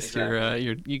Twice. Exactly.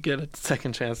 You get a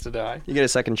second chance to die. You get a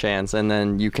second chance, and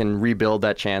then you can rebuild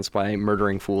that chance by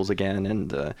murdering fools again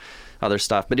and other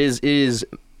stuff. But it is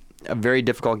a very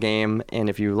difficult game, and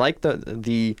if you like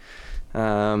the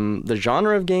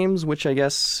genre of games, which I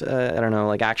guess I don't know,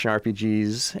 like action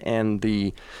RPGs, and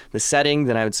the setting,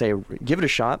 then I would say give it a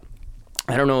shot.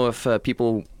 I don't know if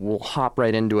people will hop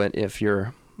right into it if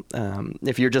you're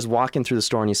just walking through the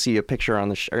store and you see a picture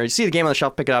on or you see the game on the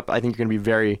shelf, pick it up. I think you're going to be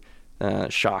very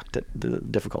shocked at the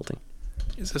difficulty.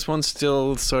 Is this one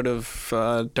still sort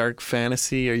of dark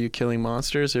fantasy? Are you killing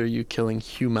monsters or are you killing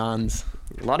humans?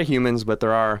 A lot of humans, but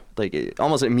there are, like,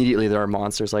 almost immediately there are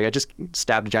monsters. Like, I just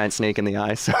stabbed a giant snake in the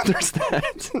eye, so there's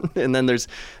that. And then there's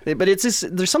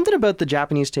something about the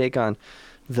Japanese take on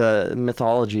the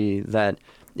mythology that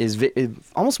is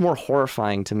almost more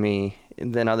horrifying to me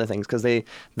than other things, because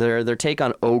their take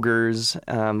on ogres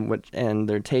and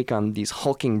their take on these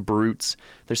hulking brutes,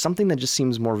 there's something that just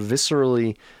seems more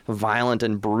viscerally violent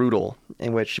and brutal,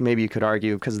 in which maybe you could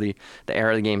argue because the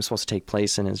era the game is supposed to take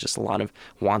place in is just a lot of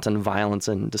wanton violence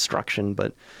and destruction,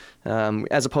 but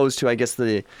as opposed to, I guess,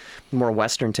 the more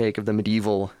Western take of the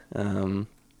medieval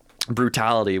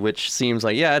brutality, which seems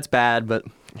like, yeah, it's bad, but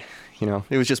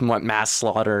it was just mass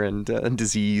slaughter and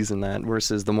disease and that,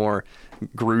 versus the more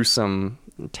gruesome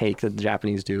take that the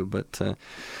Japanese do. But do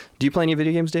you play any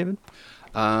video games, David?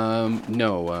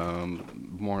 No.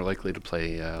 More likely to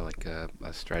play like a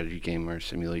strategy game or a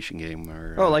simulation game.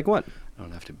 Or like what? I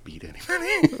don't have to beat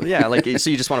anybody. Yeah, like,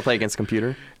 so you just want to play against a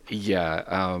computer? Yeah.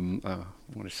 I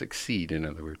want to succeed, in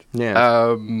other words.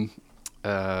 Yeah.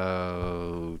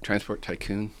 Transport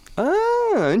Tycoon.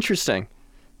 Oh, interesting.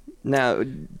 Now,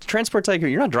 Transport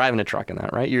Tycoon, you're not driving a truck in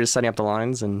that, right? You're just setting up the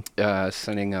lines and...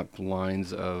 setting up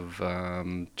lines of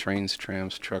trains,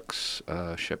 trams, trucks,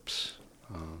 ships.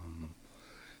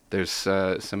 There's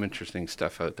some interesting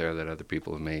stuff out there that other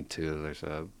people have made, too. There's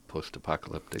a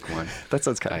post-apocalyptic one. That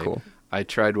sounds kind of cool. I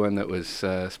tried one that was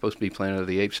supposed to be Planet of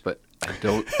the Apes, but I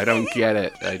don't get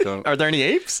it. I don't... Are there any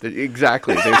apes?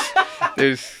 Exactly.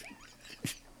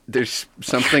 There's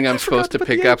something I'm supposed to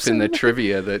pick up in the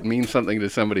trivia that means something to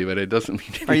somebody, but it doesn't mean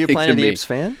anything to me. Are you a Planet of the Apes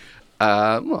fan?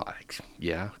 Well,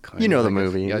 yeah. You know the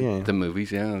movie. Yeah. The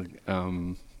movies, yeah.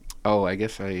 I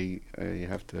guess I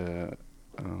have to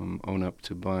own up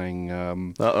to buying a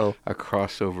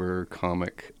crossover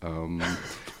comic,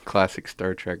 classic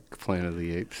Star Trek Planet of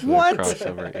the Apes. What?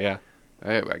 Crossover, yeah.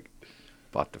 I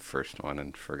bought the first one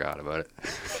and forgot about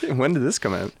it. When did this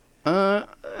come out?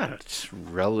 It's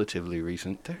relatively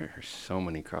recent. There are so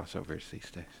many crossovers these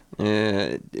days.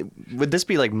 Would this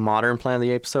be like modern Planet of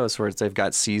the Apes, though, where they've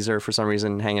got Caesar for some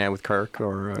reason hanging out with Kirk,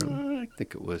 or? I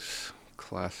think it was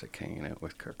classic hanging out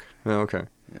with Kirk. Oh, okay.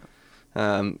 Yeah.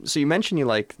 So you mentioned you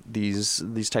like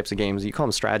these types of games. You call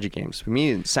them strategy games. For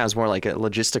me, it sounds more like a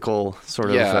logistical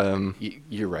sort of.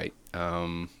 You're right.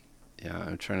 I'm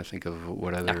trying to think of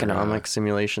what other economic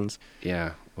simulations.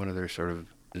 Yeah, what other sort of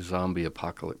zombie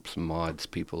apocalypse mods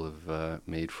people have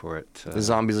made for it. The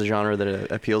zombies a genre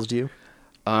that appeals to you?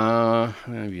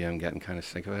 Maybe I'm getting kind of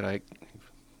sick of it. I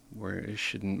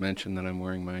shouldn't mention that I'm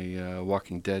wearing my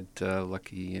Walking Dead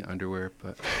lucky underwear,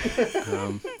 but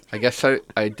I guess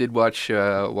I did watch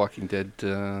Walking Dead,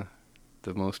 the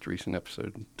most recent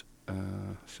episode,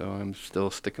 so I'm still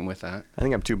sticking with that. I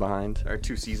think I'm 2 behind, or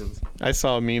 2 seasons. I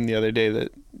saw a meme the other day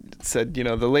that said, the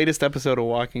latest episode of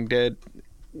Walking Dead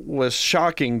was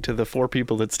shocking to the 4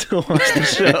 people that still watch the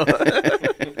show.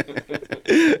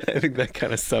 I think that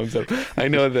kind of sums up. I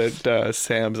know that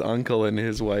Sam's uncle and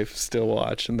his wife still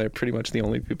watch, and they're pretty much the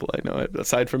only people I know,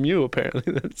 aside from you,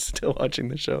 apparently, that's still watching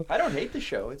the show. I don't hate the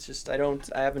show. It's just I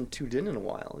haven't tuned in a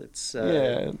while. It's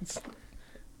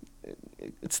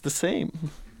it's the same.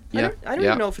 Yeah, I don't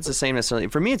even know if it's the same necessarily.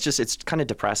 For me, it's kind of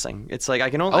depressing. It's like I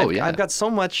can only. I've got so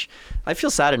much. I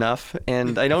feel sad enough,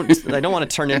 and I don't want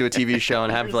to turn into a TV show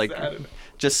and have like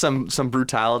just some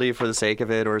brutality for the sake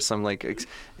of it, or some like,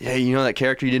 that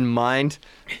character you didn't mind.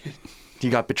 He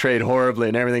got betrayed horribly,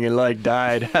 and everything he liked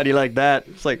died. How do you like that?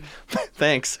 It's like,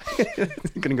 thanks.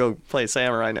 I'm gonna go play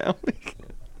samurai now.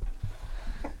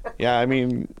 Yeah, I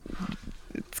mean,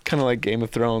 it's kind of like Game of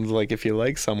Thrones. Like, if you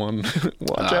like someone,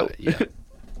 watch out. Yeah.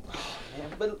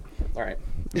 But all right,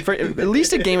 at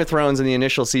least at Game of Thrones in the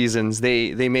initial seasons,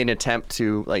 they made an attempt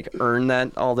to like earn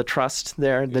all the trust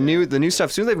there. The new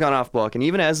stuff, as soon as they've gone off book, and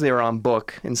even as they were on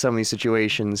book in some of these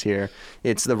situations here,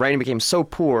 the writing became so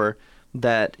poor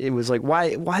that it was like,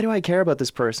 why do I care about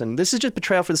this person? This is just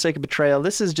betrayal for the sake of betrayal.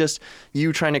 This is just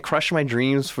you trying to crush my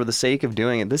dreams for the sake of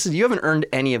doing it. You haven't earned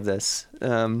any of this.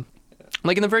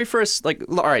 Like in the very first, all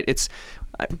right, it's.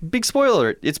 Big spoiler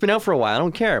alert, it's been out for a while, I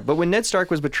don't care. But when Ned Stark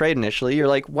was betrayed initially, you're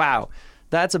like, wow,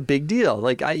 that's a big deal.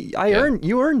 Like,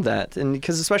 you earned that. And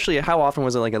because especially how often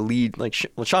was it like a lead, like,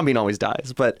 Sean Bean always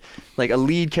dies, but like a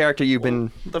lead character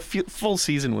the full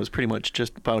season was pretty much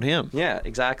just about him. Yeah,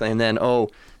 exactly. And then,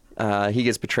 he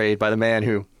gets betrayed by the man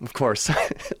who, of course,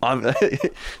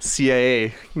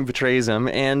 CIA betrays him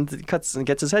and gets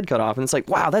his head cut off. And it's like,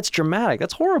 wow, that's dramatic.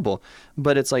 That's horrible.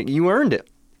 But it's like, you earned it.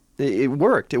 It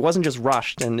worked. It wasn't just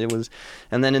rushed. And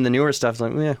then in the newer stuff, it's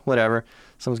like, whatever.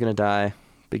 Someone's going to die.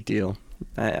 Big deal.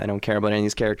 I don't care about any of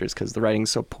these characters because the writing's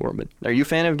so poor. But are you a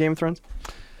fan of Game of Thrones?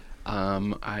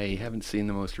 I haven't seen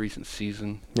the most recent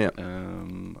season. Yeah.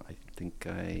 I think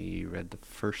I read the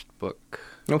first book.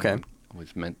 Okay. I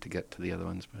was meant to get to the other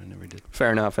ones, but I never did.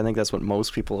 Fair enough. I think that's what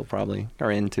most people probably are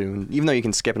into, even though you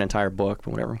can skip an entire book,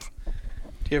 but whatever. Do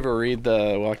you ever read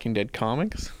the Walking Dead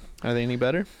comics? Are they any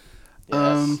better?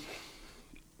 Yes.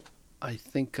 I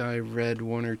think I read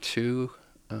one or two.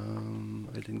 I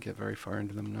didn't get very far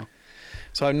into them, no.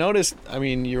 So I've noticed, I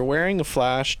mean, you're wearing a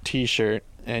Flash t-shirt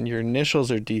and your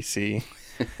initials are DC.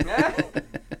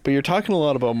 But you're talking a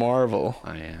lot about Marvel.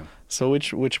 I am. So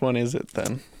which one is it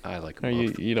then? I like Or them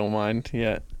both. you don't mind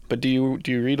yet? But do you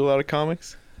read a lot of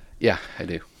comics? Yeah, I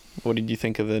do. What did you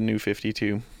think of the New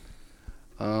 52?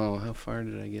 Oh, how far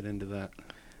did I get into that?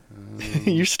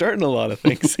 You're starting a lot of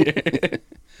things here.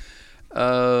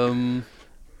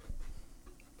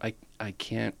 I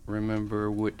can't remember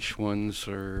which ones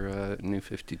are New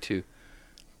 52.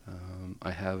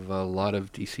 I have a lot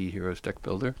of DC Heroes Deck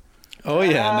Builder. Oh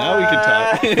yeah, now we can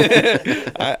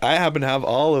talk. I happen to have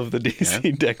all of the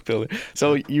DC deck builder.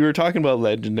 So you were talking about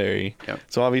Legendary. Yep.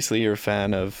 So obviously you're a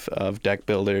fan of deck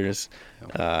builders.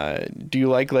 Do you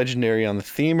like Legendary on the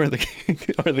theme or the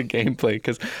gameplay?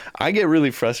 Because I get really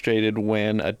frustrated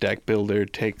when a deck builder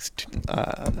takes.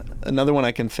 Another one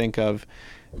I can think of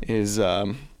is.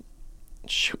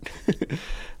 Shoot.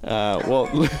 Well,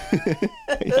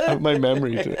 I have my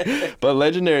memory to it. But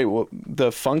Legendary, the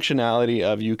functionality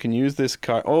of you can use this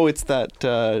card. Oh, it's that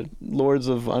Lords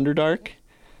of Underdark.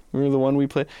 Remember the one we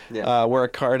played? Yeah. Where a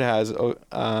card has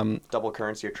Double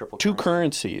currency or triple two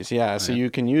currency? currencies. Yeah, so you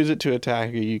can use it to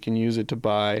attack or you can use it to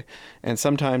buy. And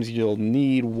sometimes you'll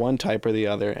need one type or the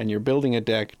other, and you're building a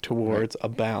deck towards a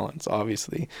balance,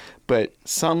 obviously. But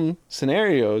some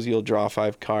scenarios, you'll draw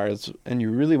 5 cards, and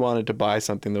you really wanted to buy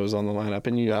something that was on the lineup,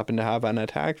 and you happen to have an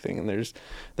attack thing, and there's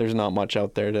not much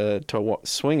out there to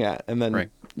swing at. And then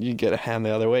you get a hand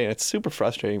the other way, and it's super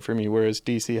frustrating for me, whereas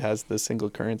DC has the single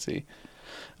currency.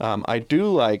 I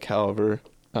do like, however,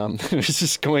 I'm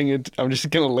just going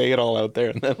to lay it all out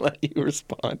there and then let you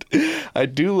respond. I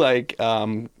do like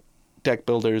deck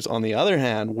builders, on the other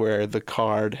hand, where the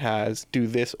card has do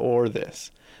this or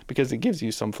this, because it gives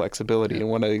you some flexibility.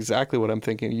 Yeah. And exactly what I'm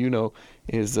thinking,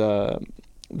 is the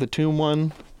Tomb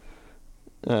one,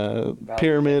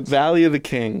 Pyramid, Valley of the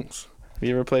Kings. Have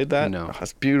you ever played that? No. Oh,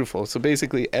 it's beautiful. So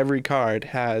basically, every card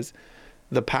has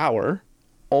the power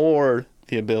or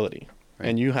the ability.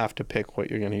 And you have to pick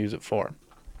what you're going to use it for.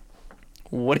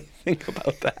 What do you think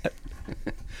about that?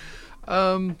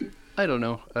 I don't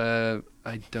know.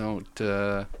 I don't.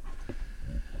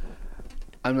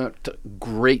 I'm not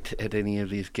great at any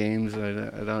of these games.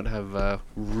 I don't have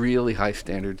really high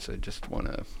standards. I just want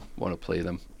to play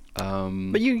them.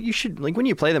 But you should, like, when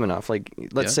you play them enough, like,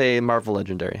 let's say Marvel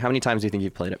Legendary. How many times do you think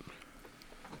you've played it?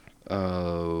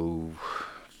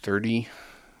 30.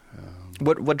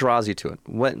 What draws you to it?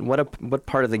 What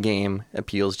part of the game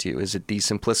appeals to you? Is it the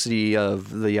simplicity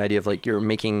of the idea of, like, you're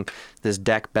making this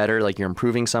deck better, like you're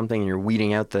improving something and you're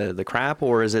weeding out the crap,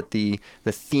 or is it the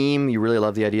theme? You really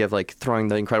love the idea of, like, throwing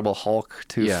the Incredible Hulk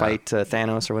to fight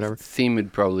Thanos or whatever? Theme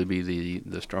would probably be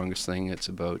the strongest thing. It's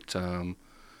about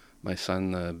my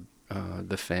son,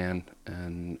 the fan,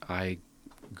 and I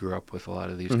grew up with a lot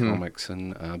of these comics,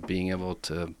 and being able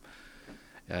to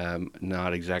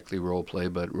not exactly role play,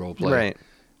 but role play. Right.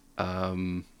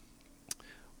 One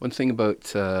thing about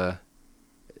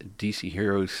DC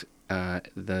Heroes,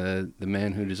 the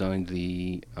man who designed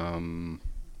the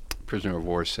Prisoner of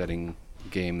War setting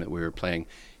game that we were playing,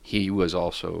 he was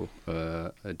also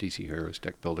a DC Heroes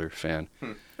deck builder fan.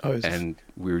 And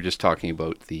we were just talking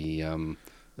about the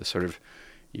sort of,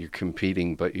 you're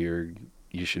competing, but you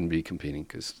shouldn't be competing,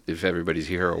 because if everybody's a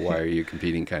hero, why are you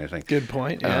competing, kind of thing. Good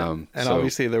point. Yeah. And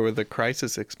obviously there were the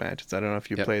Crisis expansions. I don't know if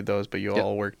you played those, but you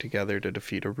all worked together to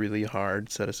defeat a really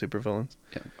hard set of supervillains.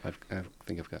 Yeah, I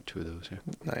think I've got 2 of those. Yeah.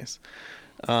 Nice.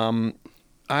 I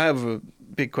have a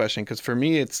big question, because for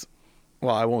me it's,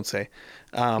 well, I won't say,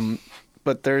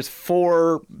 but there's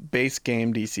 4 base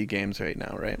game DC games right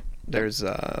now, right? There's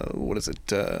what is it?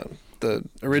 The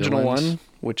original one,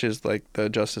 which is like the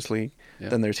Justice League. Yeah.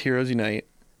 Then there's Heroes Unite,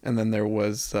 and then there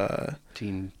was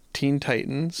Teen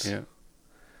Titans. Yeah.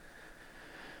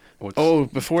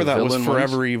 Before that was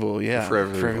Forever Evil. Yeah,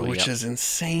 Forever Evil, which is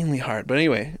insanely hard. But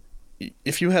anyway,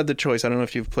 if you had the choice, I don't know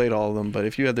if you've played all of them, but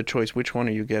if you had the choice, which one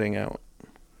are you getting out?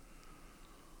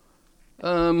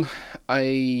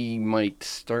 I might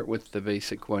start with the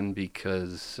basic one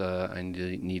because I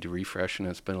need to refresh, and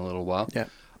it's been a little while. Yeah.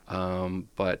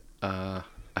 But I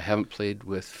haven't played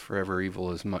with Forever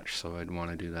Evil as much, so I'd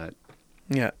want to do that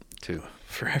Yeah. too.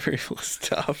 Forever Evil is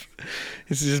tough.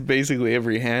 It's just basically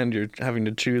every hand you're having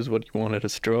to choose what you want to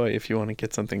destroy if you want to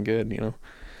get something good, you know.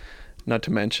 Not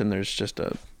to mention there's just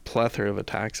a plethora of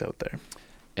attacks out there.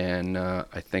 And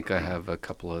I think I have a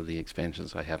couple of the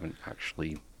expansions I haven't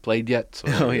actually played yet, so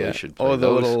I really should play the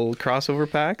those. little crossover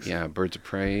packs? Yeah, Birds of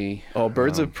Prey. Oh,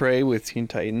 Birds of Prey with Teen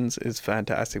Titans is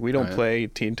fantastic. We don't yeah. play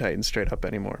Teen Titans straight up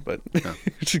anymore, but No.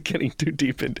 just getting too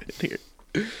deep into it here.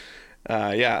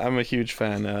 Yeah, I'm a huge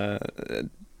fan.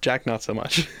 Jack, not so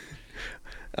much.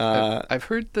 I've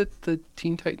heard that the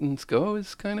Teen Titans Go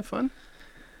is kind of fun.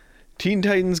 Teen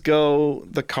Titans Go,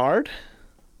 the card,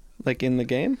 like in the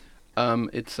game?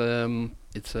 It's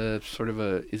a sort of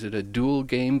is it a dual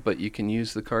game, but you can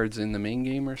use the cards in the main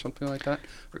game or something like that?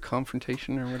 Or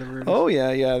Confrontation or whatever it is? Oh,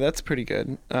 yeah, that's pretty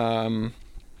good.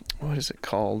 What is it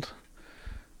called?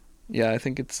 Yeah, I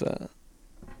think it's... Oh,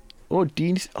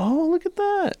 look at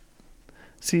that.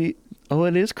 See,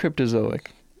 it is Cryptozoic.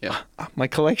 Yeah. My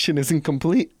collection isn't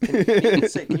complete.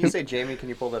 Can you say, Jamie, can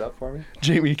you pull that up for me?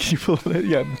 Jamie, can you pull that?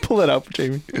 Yeah, pull that up,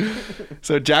 Jamie.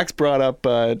 So Jack's brought up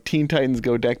Teen Titans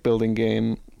Go deck building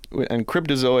game and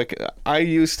Cryptozoic. I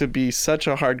used to be such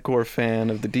a hardcore fan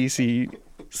of the DC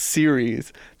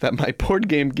series that my Board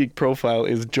Game Geek profile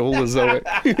is Joel-ozoic.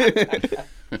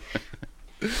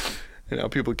 You know,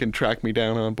 people can track me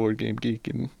down on Board Game Geek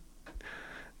and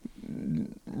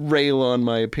rail on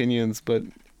my opinions, but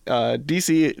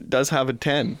DC does have a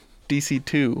 10. DC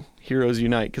 2, Heroes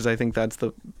Unite, because I think that's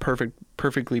the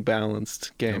perfectly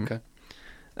balanced game. Okay.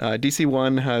 DC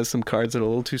 1 has some cards that are a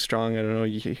little too strong. I don't know,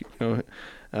 you know,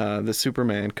 the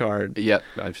Superman card Yeah,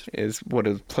 is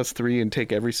 +3 and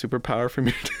take every superpower from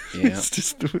your Yeah. It's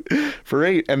just for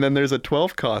 8. And then there's a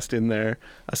 12 cost in there,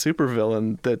 a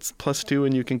supervillain that's +2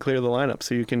 and you can clear the lineup.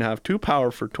 So you can have 2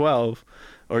 power for 12,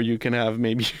 or you can have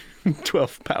maybe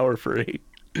 12 power for 8.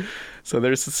 So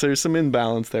there's some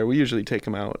imbalance there. We usually take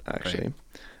them out, actually.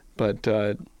 Right.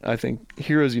 But I think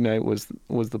Heroes Unite was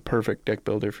the perfect deck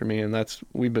builder for me, and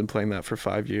we've been playing that for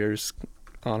 5 years,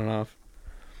 on and off.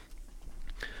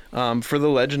 For the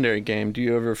Legendary game, do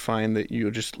you ever find that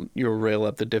you'll rail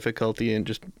up the difficulty and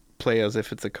just play as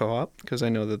if it's a co-op? Because I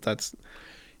know that's...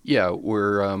 Yeah,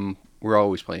 we're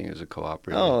always playing as a co-op,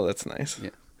 really. Oh, that's nice.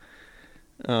 Yeah.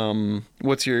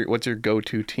 What's your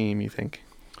go-to team, you think?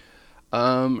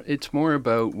 It's more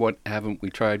about what haven't we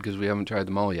tried, because we haven't tried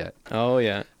them all yet. Oh,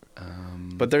 yeah.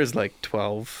 But there's like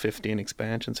 12, 15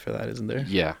 expansions for that, isn't there?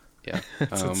 Yeah.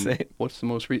 That's insane. What's the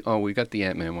most we got the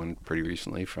Ant-Man one pretty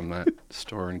recently from that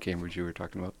store in Cambridge you were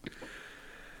talking about.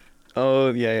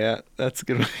 Oh, yeah. That's a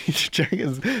good one.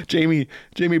 Jamie,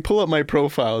 pull up my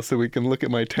profile so we can look at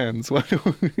my 10s.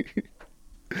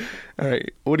 All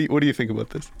right. What do you think about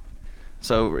this?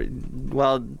 So,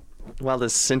 while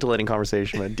this scintillating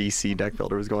conversation about DC deck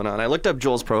builder was going on, I looked up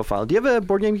Joel's profile. Do you have a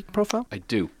Board Game Geek profile? I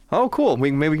do. Oh, cool.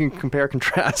 Maybe we can compare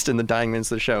contrast in the dying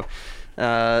minutes of the show.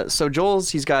 So Joel's,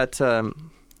 he's got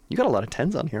you got a lot of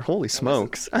 10s on here. Holy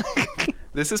smokes.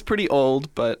 This is pretty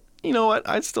old, but you know what?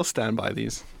 I'd still stand by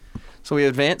these. So we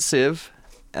have Advanced Civ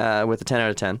with a 10 out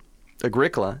of 10.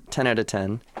 Agricola, 10 out of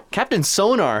 10. Captain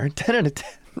Sonar, 10 out of 10.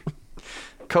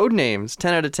 Codenames,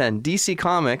 10 out of 10. DC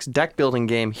Comics, deck building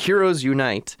game, Heroes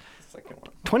Unite.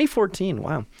 2014,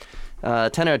 wow.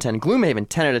 10 out of 10. Gloomhaven,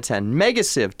 10 out of 10. Mega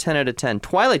Civ, 10 out of 10.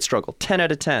 Twilight Struggle, 10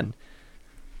 out of 10.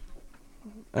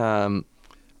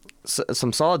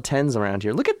 Some solid 10s around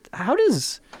here. Look at,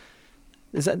 is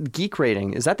that geek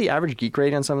rating? Is that the average geek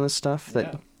rating on some of this stuff?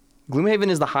 That Gloomhaven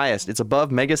is the highest. It's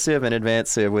above Mega Civ and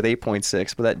Advanced Civ with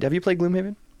 8.6. But have you played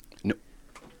Gloomhaven? No.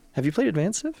 Have you played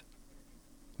Advanced Civ?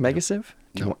 Mega Civ?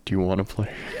 No. Do you want to play?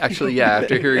 Actually, yeah,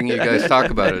 after hearing you guys talk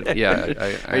about it,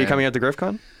 yeah. Are you coming out to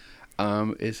GriffCon?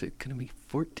 Is it going to be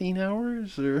 14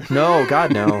 hours? Or? No,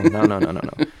 God, no.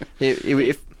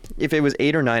 If it was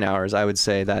 8 or 9 hours, I would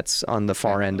say that's on the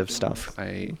far end of stuff.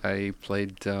 I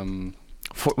played... what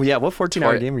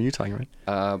 14-hour game were you talking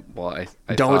about?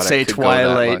 I don't thought say I could go that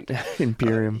Twilight long.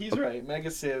 Imperium. He's right. Mega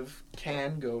Civ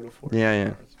can go to 14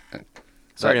 Yeah.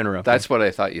 Sorry to interrupt. That's what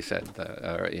I thought you said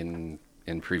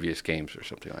in previous games or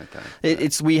something like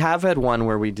that. We have had one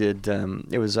where we did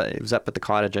it was up at the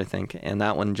cottage, I think, and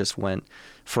that one just went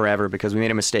forever because we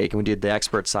made a mistake and we did the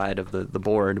expert side of the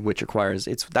board, which requires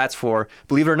that's for,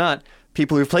 believe it or not,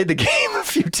 people who've played the game a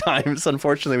few times.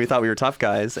 Unfortunately, we thought we were tough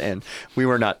guys, and we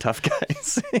were not tough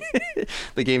guys.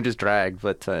 The game just dragged.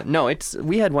 But no,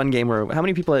 we had one game where, how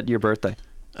many people at your birthday?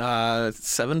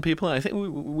 7 people. I think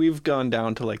we've gone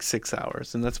down to like 6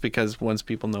 hours, and that's because once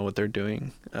people know what they're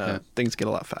doing, things get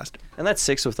a lot faster. And that's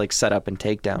 6 with like setup and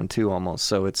takedown too, almost.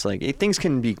 So it's like things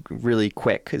can be really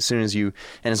quick as soon as you,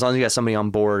 and as long as you got somebody on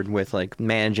board with like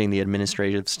managing the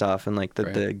administrative stuff and like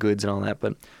the goods and all that.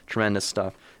 But tremendous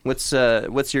stuff. What's your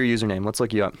username? Let's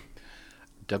look you up.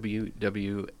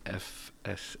 WWFSMD.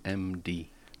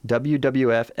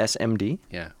 WWFSMD.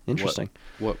 Yeah. Interesting.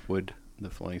 What would the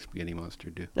Flying Spaghetti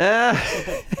Monster do?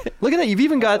 Look at that. You've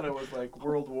even got it was like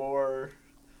World War.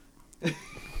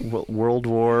 World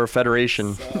War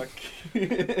Federation. Suck.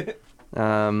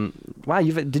 Wow.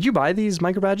 Did you buy these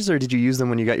micro badges or did you use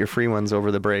them when you got your free ones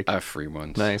over the break? Free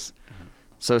ones. Nice.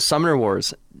 So Summoner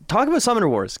Wars. Talk about Summoner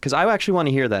Wars because I actually want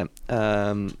to hear that.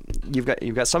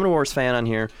 You've got Summoner Wars fan on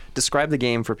here. Describe the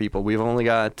game for people. We've only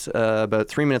got about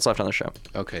 3 minutes left on the show.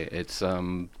 Okay, it's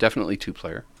definitely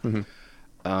 2-player. Mm-hmm.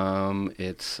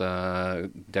 It's a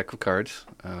deck of cards.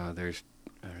 Are there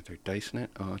dice in it?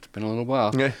 Oh, it's been a little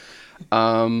while. Yeah.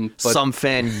 But Some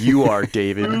fan you are,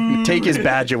 David. Take his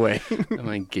badge away.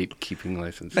 my gatekeeping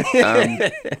license.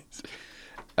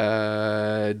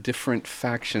 Different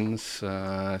factions,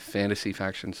 fantasy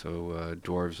factions, so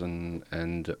dwarves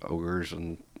and ogres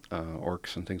and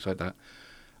orcs and things like that.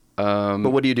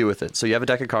 But what do you do with it? So you have a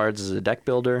deck of cards. Is it a deck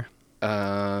builder?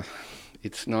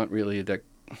 It's not really a deck.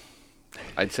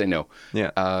 I'd say no.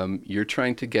 Yeah. You're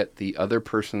trying to get the other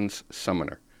person's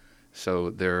summoner, so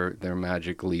their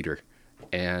magic leader,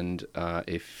 and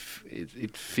if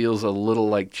it feels a little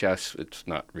like chess, it's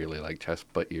not really like chess,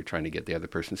 but you're trying to get the other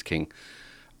person's king.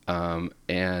 And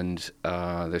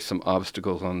there's some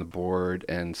obstacles on the board,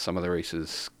 and some of the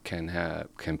races can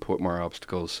put more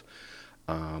obstacles,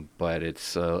 but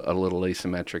it's a little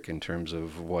asymmetric in terms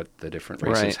of what the different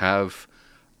races have.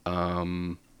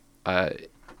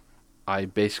 I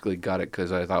basically got it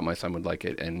because I thought my son would like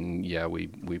it, and yeah, we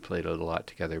played it a lot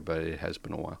together, but it has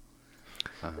been a while.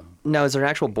 Now, is there an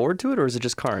actual board to it, or is it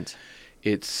just cards?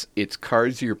 It's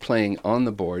cards you're playing on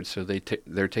the board, so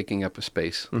they're taking up a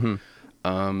space. Mm-hmm.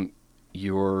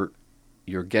 You're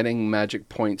getting magic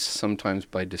points sometimes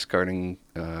by discarding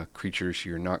creatures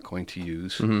you're not going to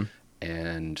use, Mm-hmm.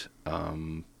 and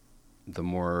the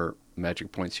more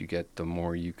magic points you get, the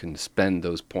more you can spend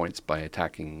those points by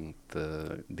attacking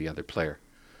the other player.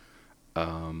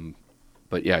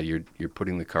 But yeah, you're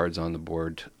putting the cards on the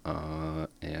board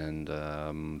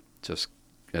and just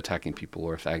attacking people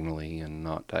orthogonally and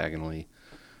not diagonally,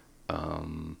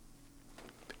 and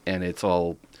it's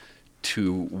all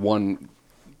to one.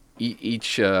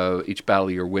 Each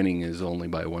battle you're winning is only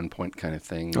by 1 point kind of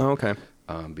thing. Oh, okay.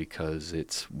 Because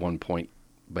it's 1 point.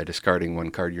 By discarding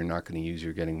one card you're not going to use,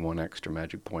 you're getting 1 extra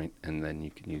magic point, and then you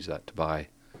can use that to buy.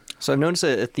 So I've noticed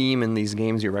a theme in these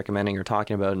games you're recommending or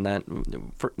talking about, and that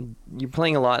you're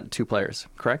playing a lot 2 players,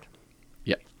 correct?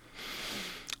 Yeah.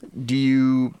 Do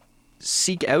you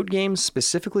seek out games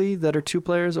specifically that are 2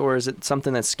 players, or is it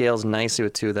something that scales nicely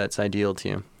with 2 that's ideal to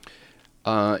you?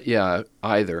 Yeah,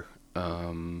 either.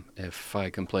 If I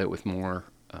can play it with more,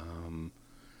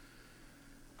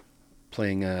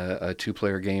 playing a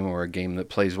 2-player game or a game that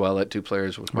plays well at 2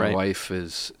 players with my wife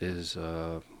is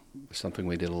something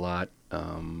we did a lot.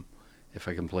 If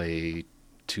I can play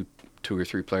 2 or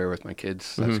 3 player with my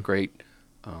kids, that's great.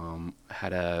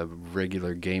 Had a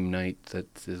regular game night that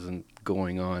isn't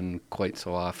going on quite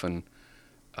so often,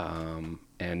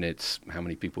 and it's how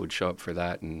many people would show up for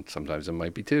that, and sometimes it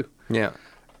might be 2. Yeah.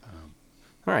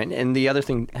 All right. And the other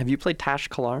thing, have you played Tash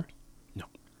Kalar? No.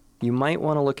 You might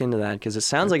want to look into that because it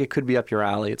sounds like it could be up your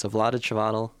alley. It's a Vlada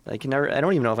Chvátil. I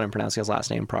don't even know if I'm pronouncing his last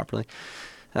name properly.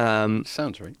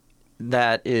 Sounds right.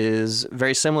 That is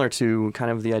very similar to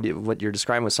kind of the idea of what you're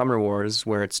describing with Summoner Wars,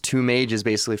 where it's 2 mages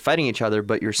basically fighting each other,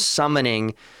 but you're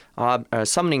summoning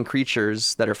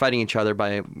creatures that are fighting each other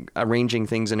by arranging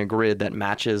things in a grid that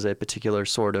matches a particular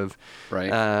sort of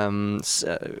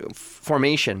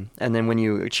formation. And then when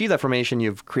you achieve that formation,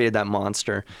 you've created that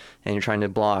monster, and you're trying to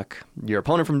block your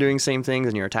opponent from doing the same things,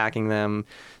 and you're attacking them.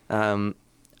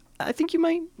 I think you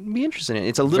might be interested in it.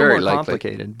 It's a little more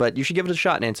complicated, but you should give it a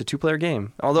shot, and it's a 2-player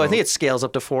game. Although I think it scales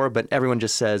up to 4, but everyone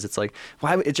just says it's like,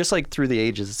 why? It's just like Through the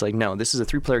Ages. It's like, no, this is a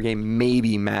 3-player game,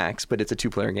 maybe max, but it's a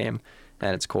 2-player game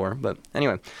at its core. But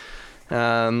anyway.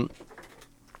 Oh.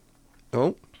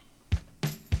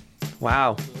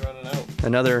 Wow. Running out.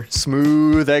 Another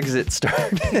smooth exit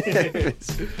start.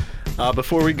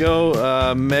 Before we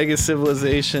go, Mega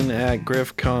Civilization at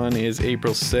GriffCon is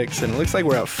April 6th, and it looks like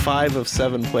we're at 5 of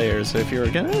 7 players. So if you're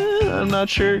I'm not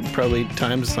sure, probably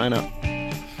time to sign up.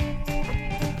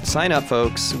 Sign up,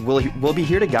 folks. We'll be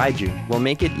here to guide you. We'll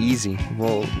make it easy.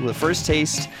 The first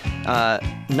taste, not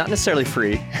necessarily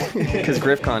free, because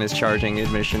GriffCon is charging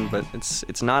admission, but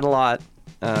it's not a lot.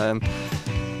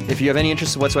 If you have any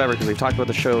interest whatsoever, because we've talked about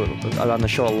on the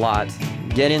show a lot,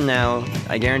 get in now.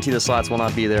 I guarantee the slots will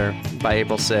not be there by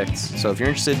April 6th. So if you're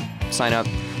interested, sign up.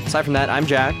 Aside from that, I'm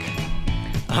Jack.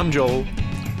 I'm Joel.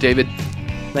 David,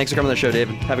 Thanks for coming to the show,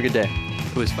 David. Have a good day.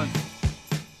 it was fun.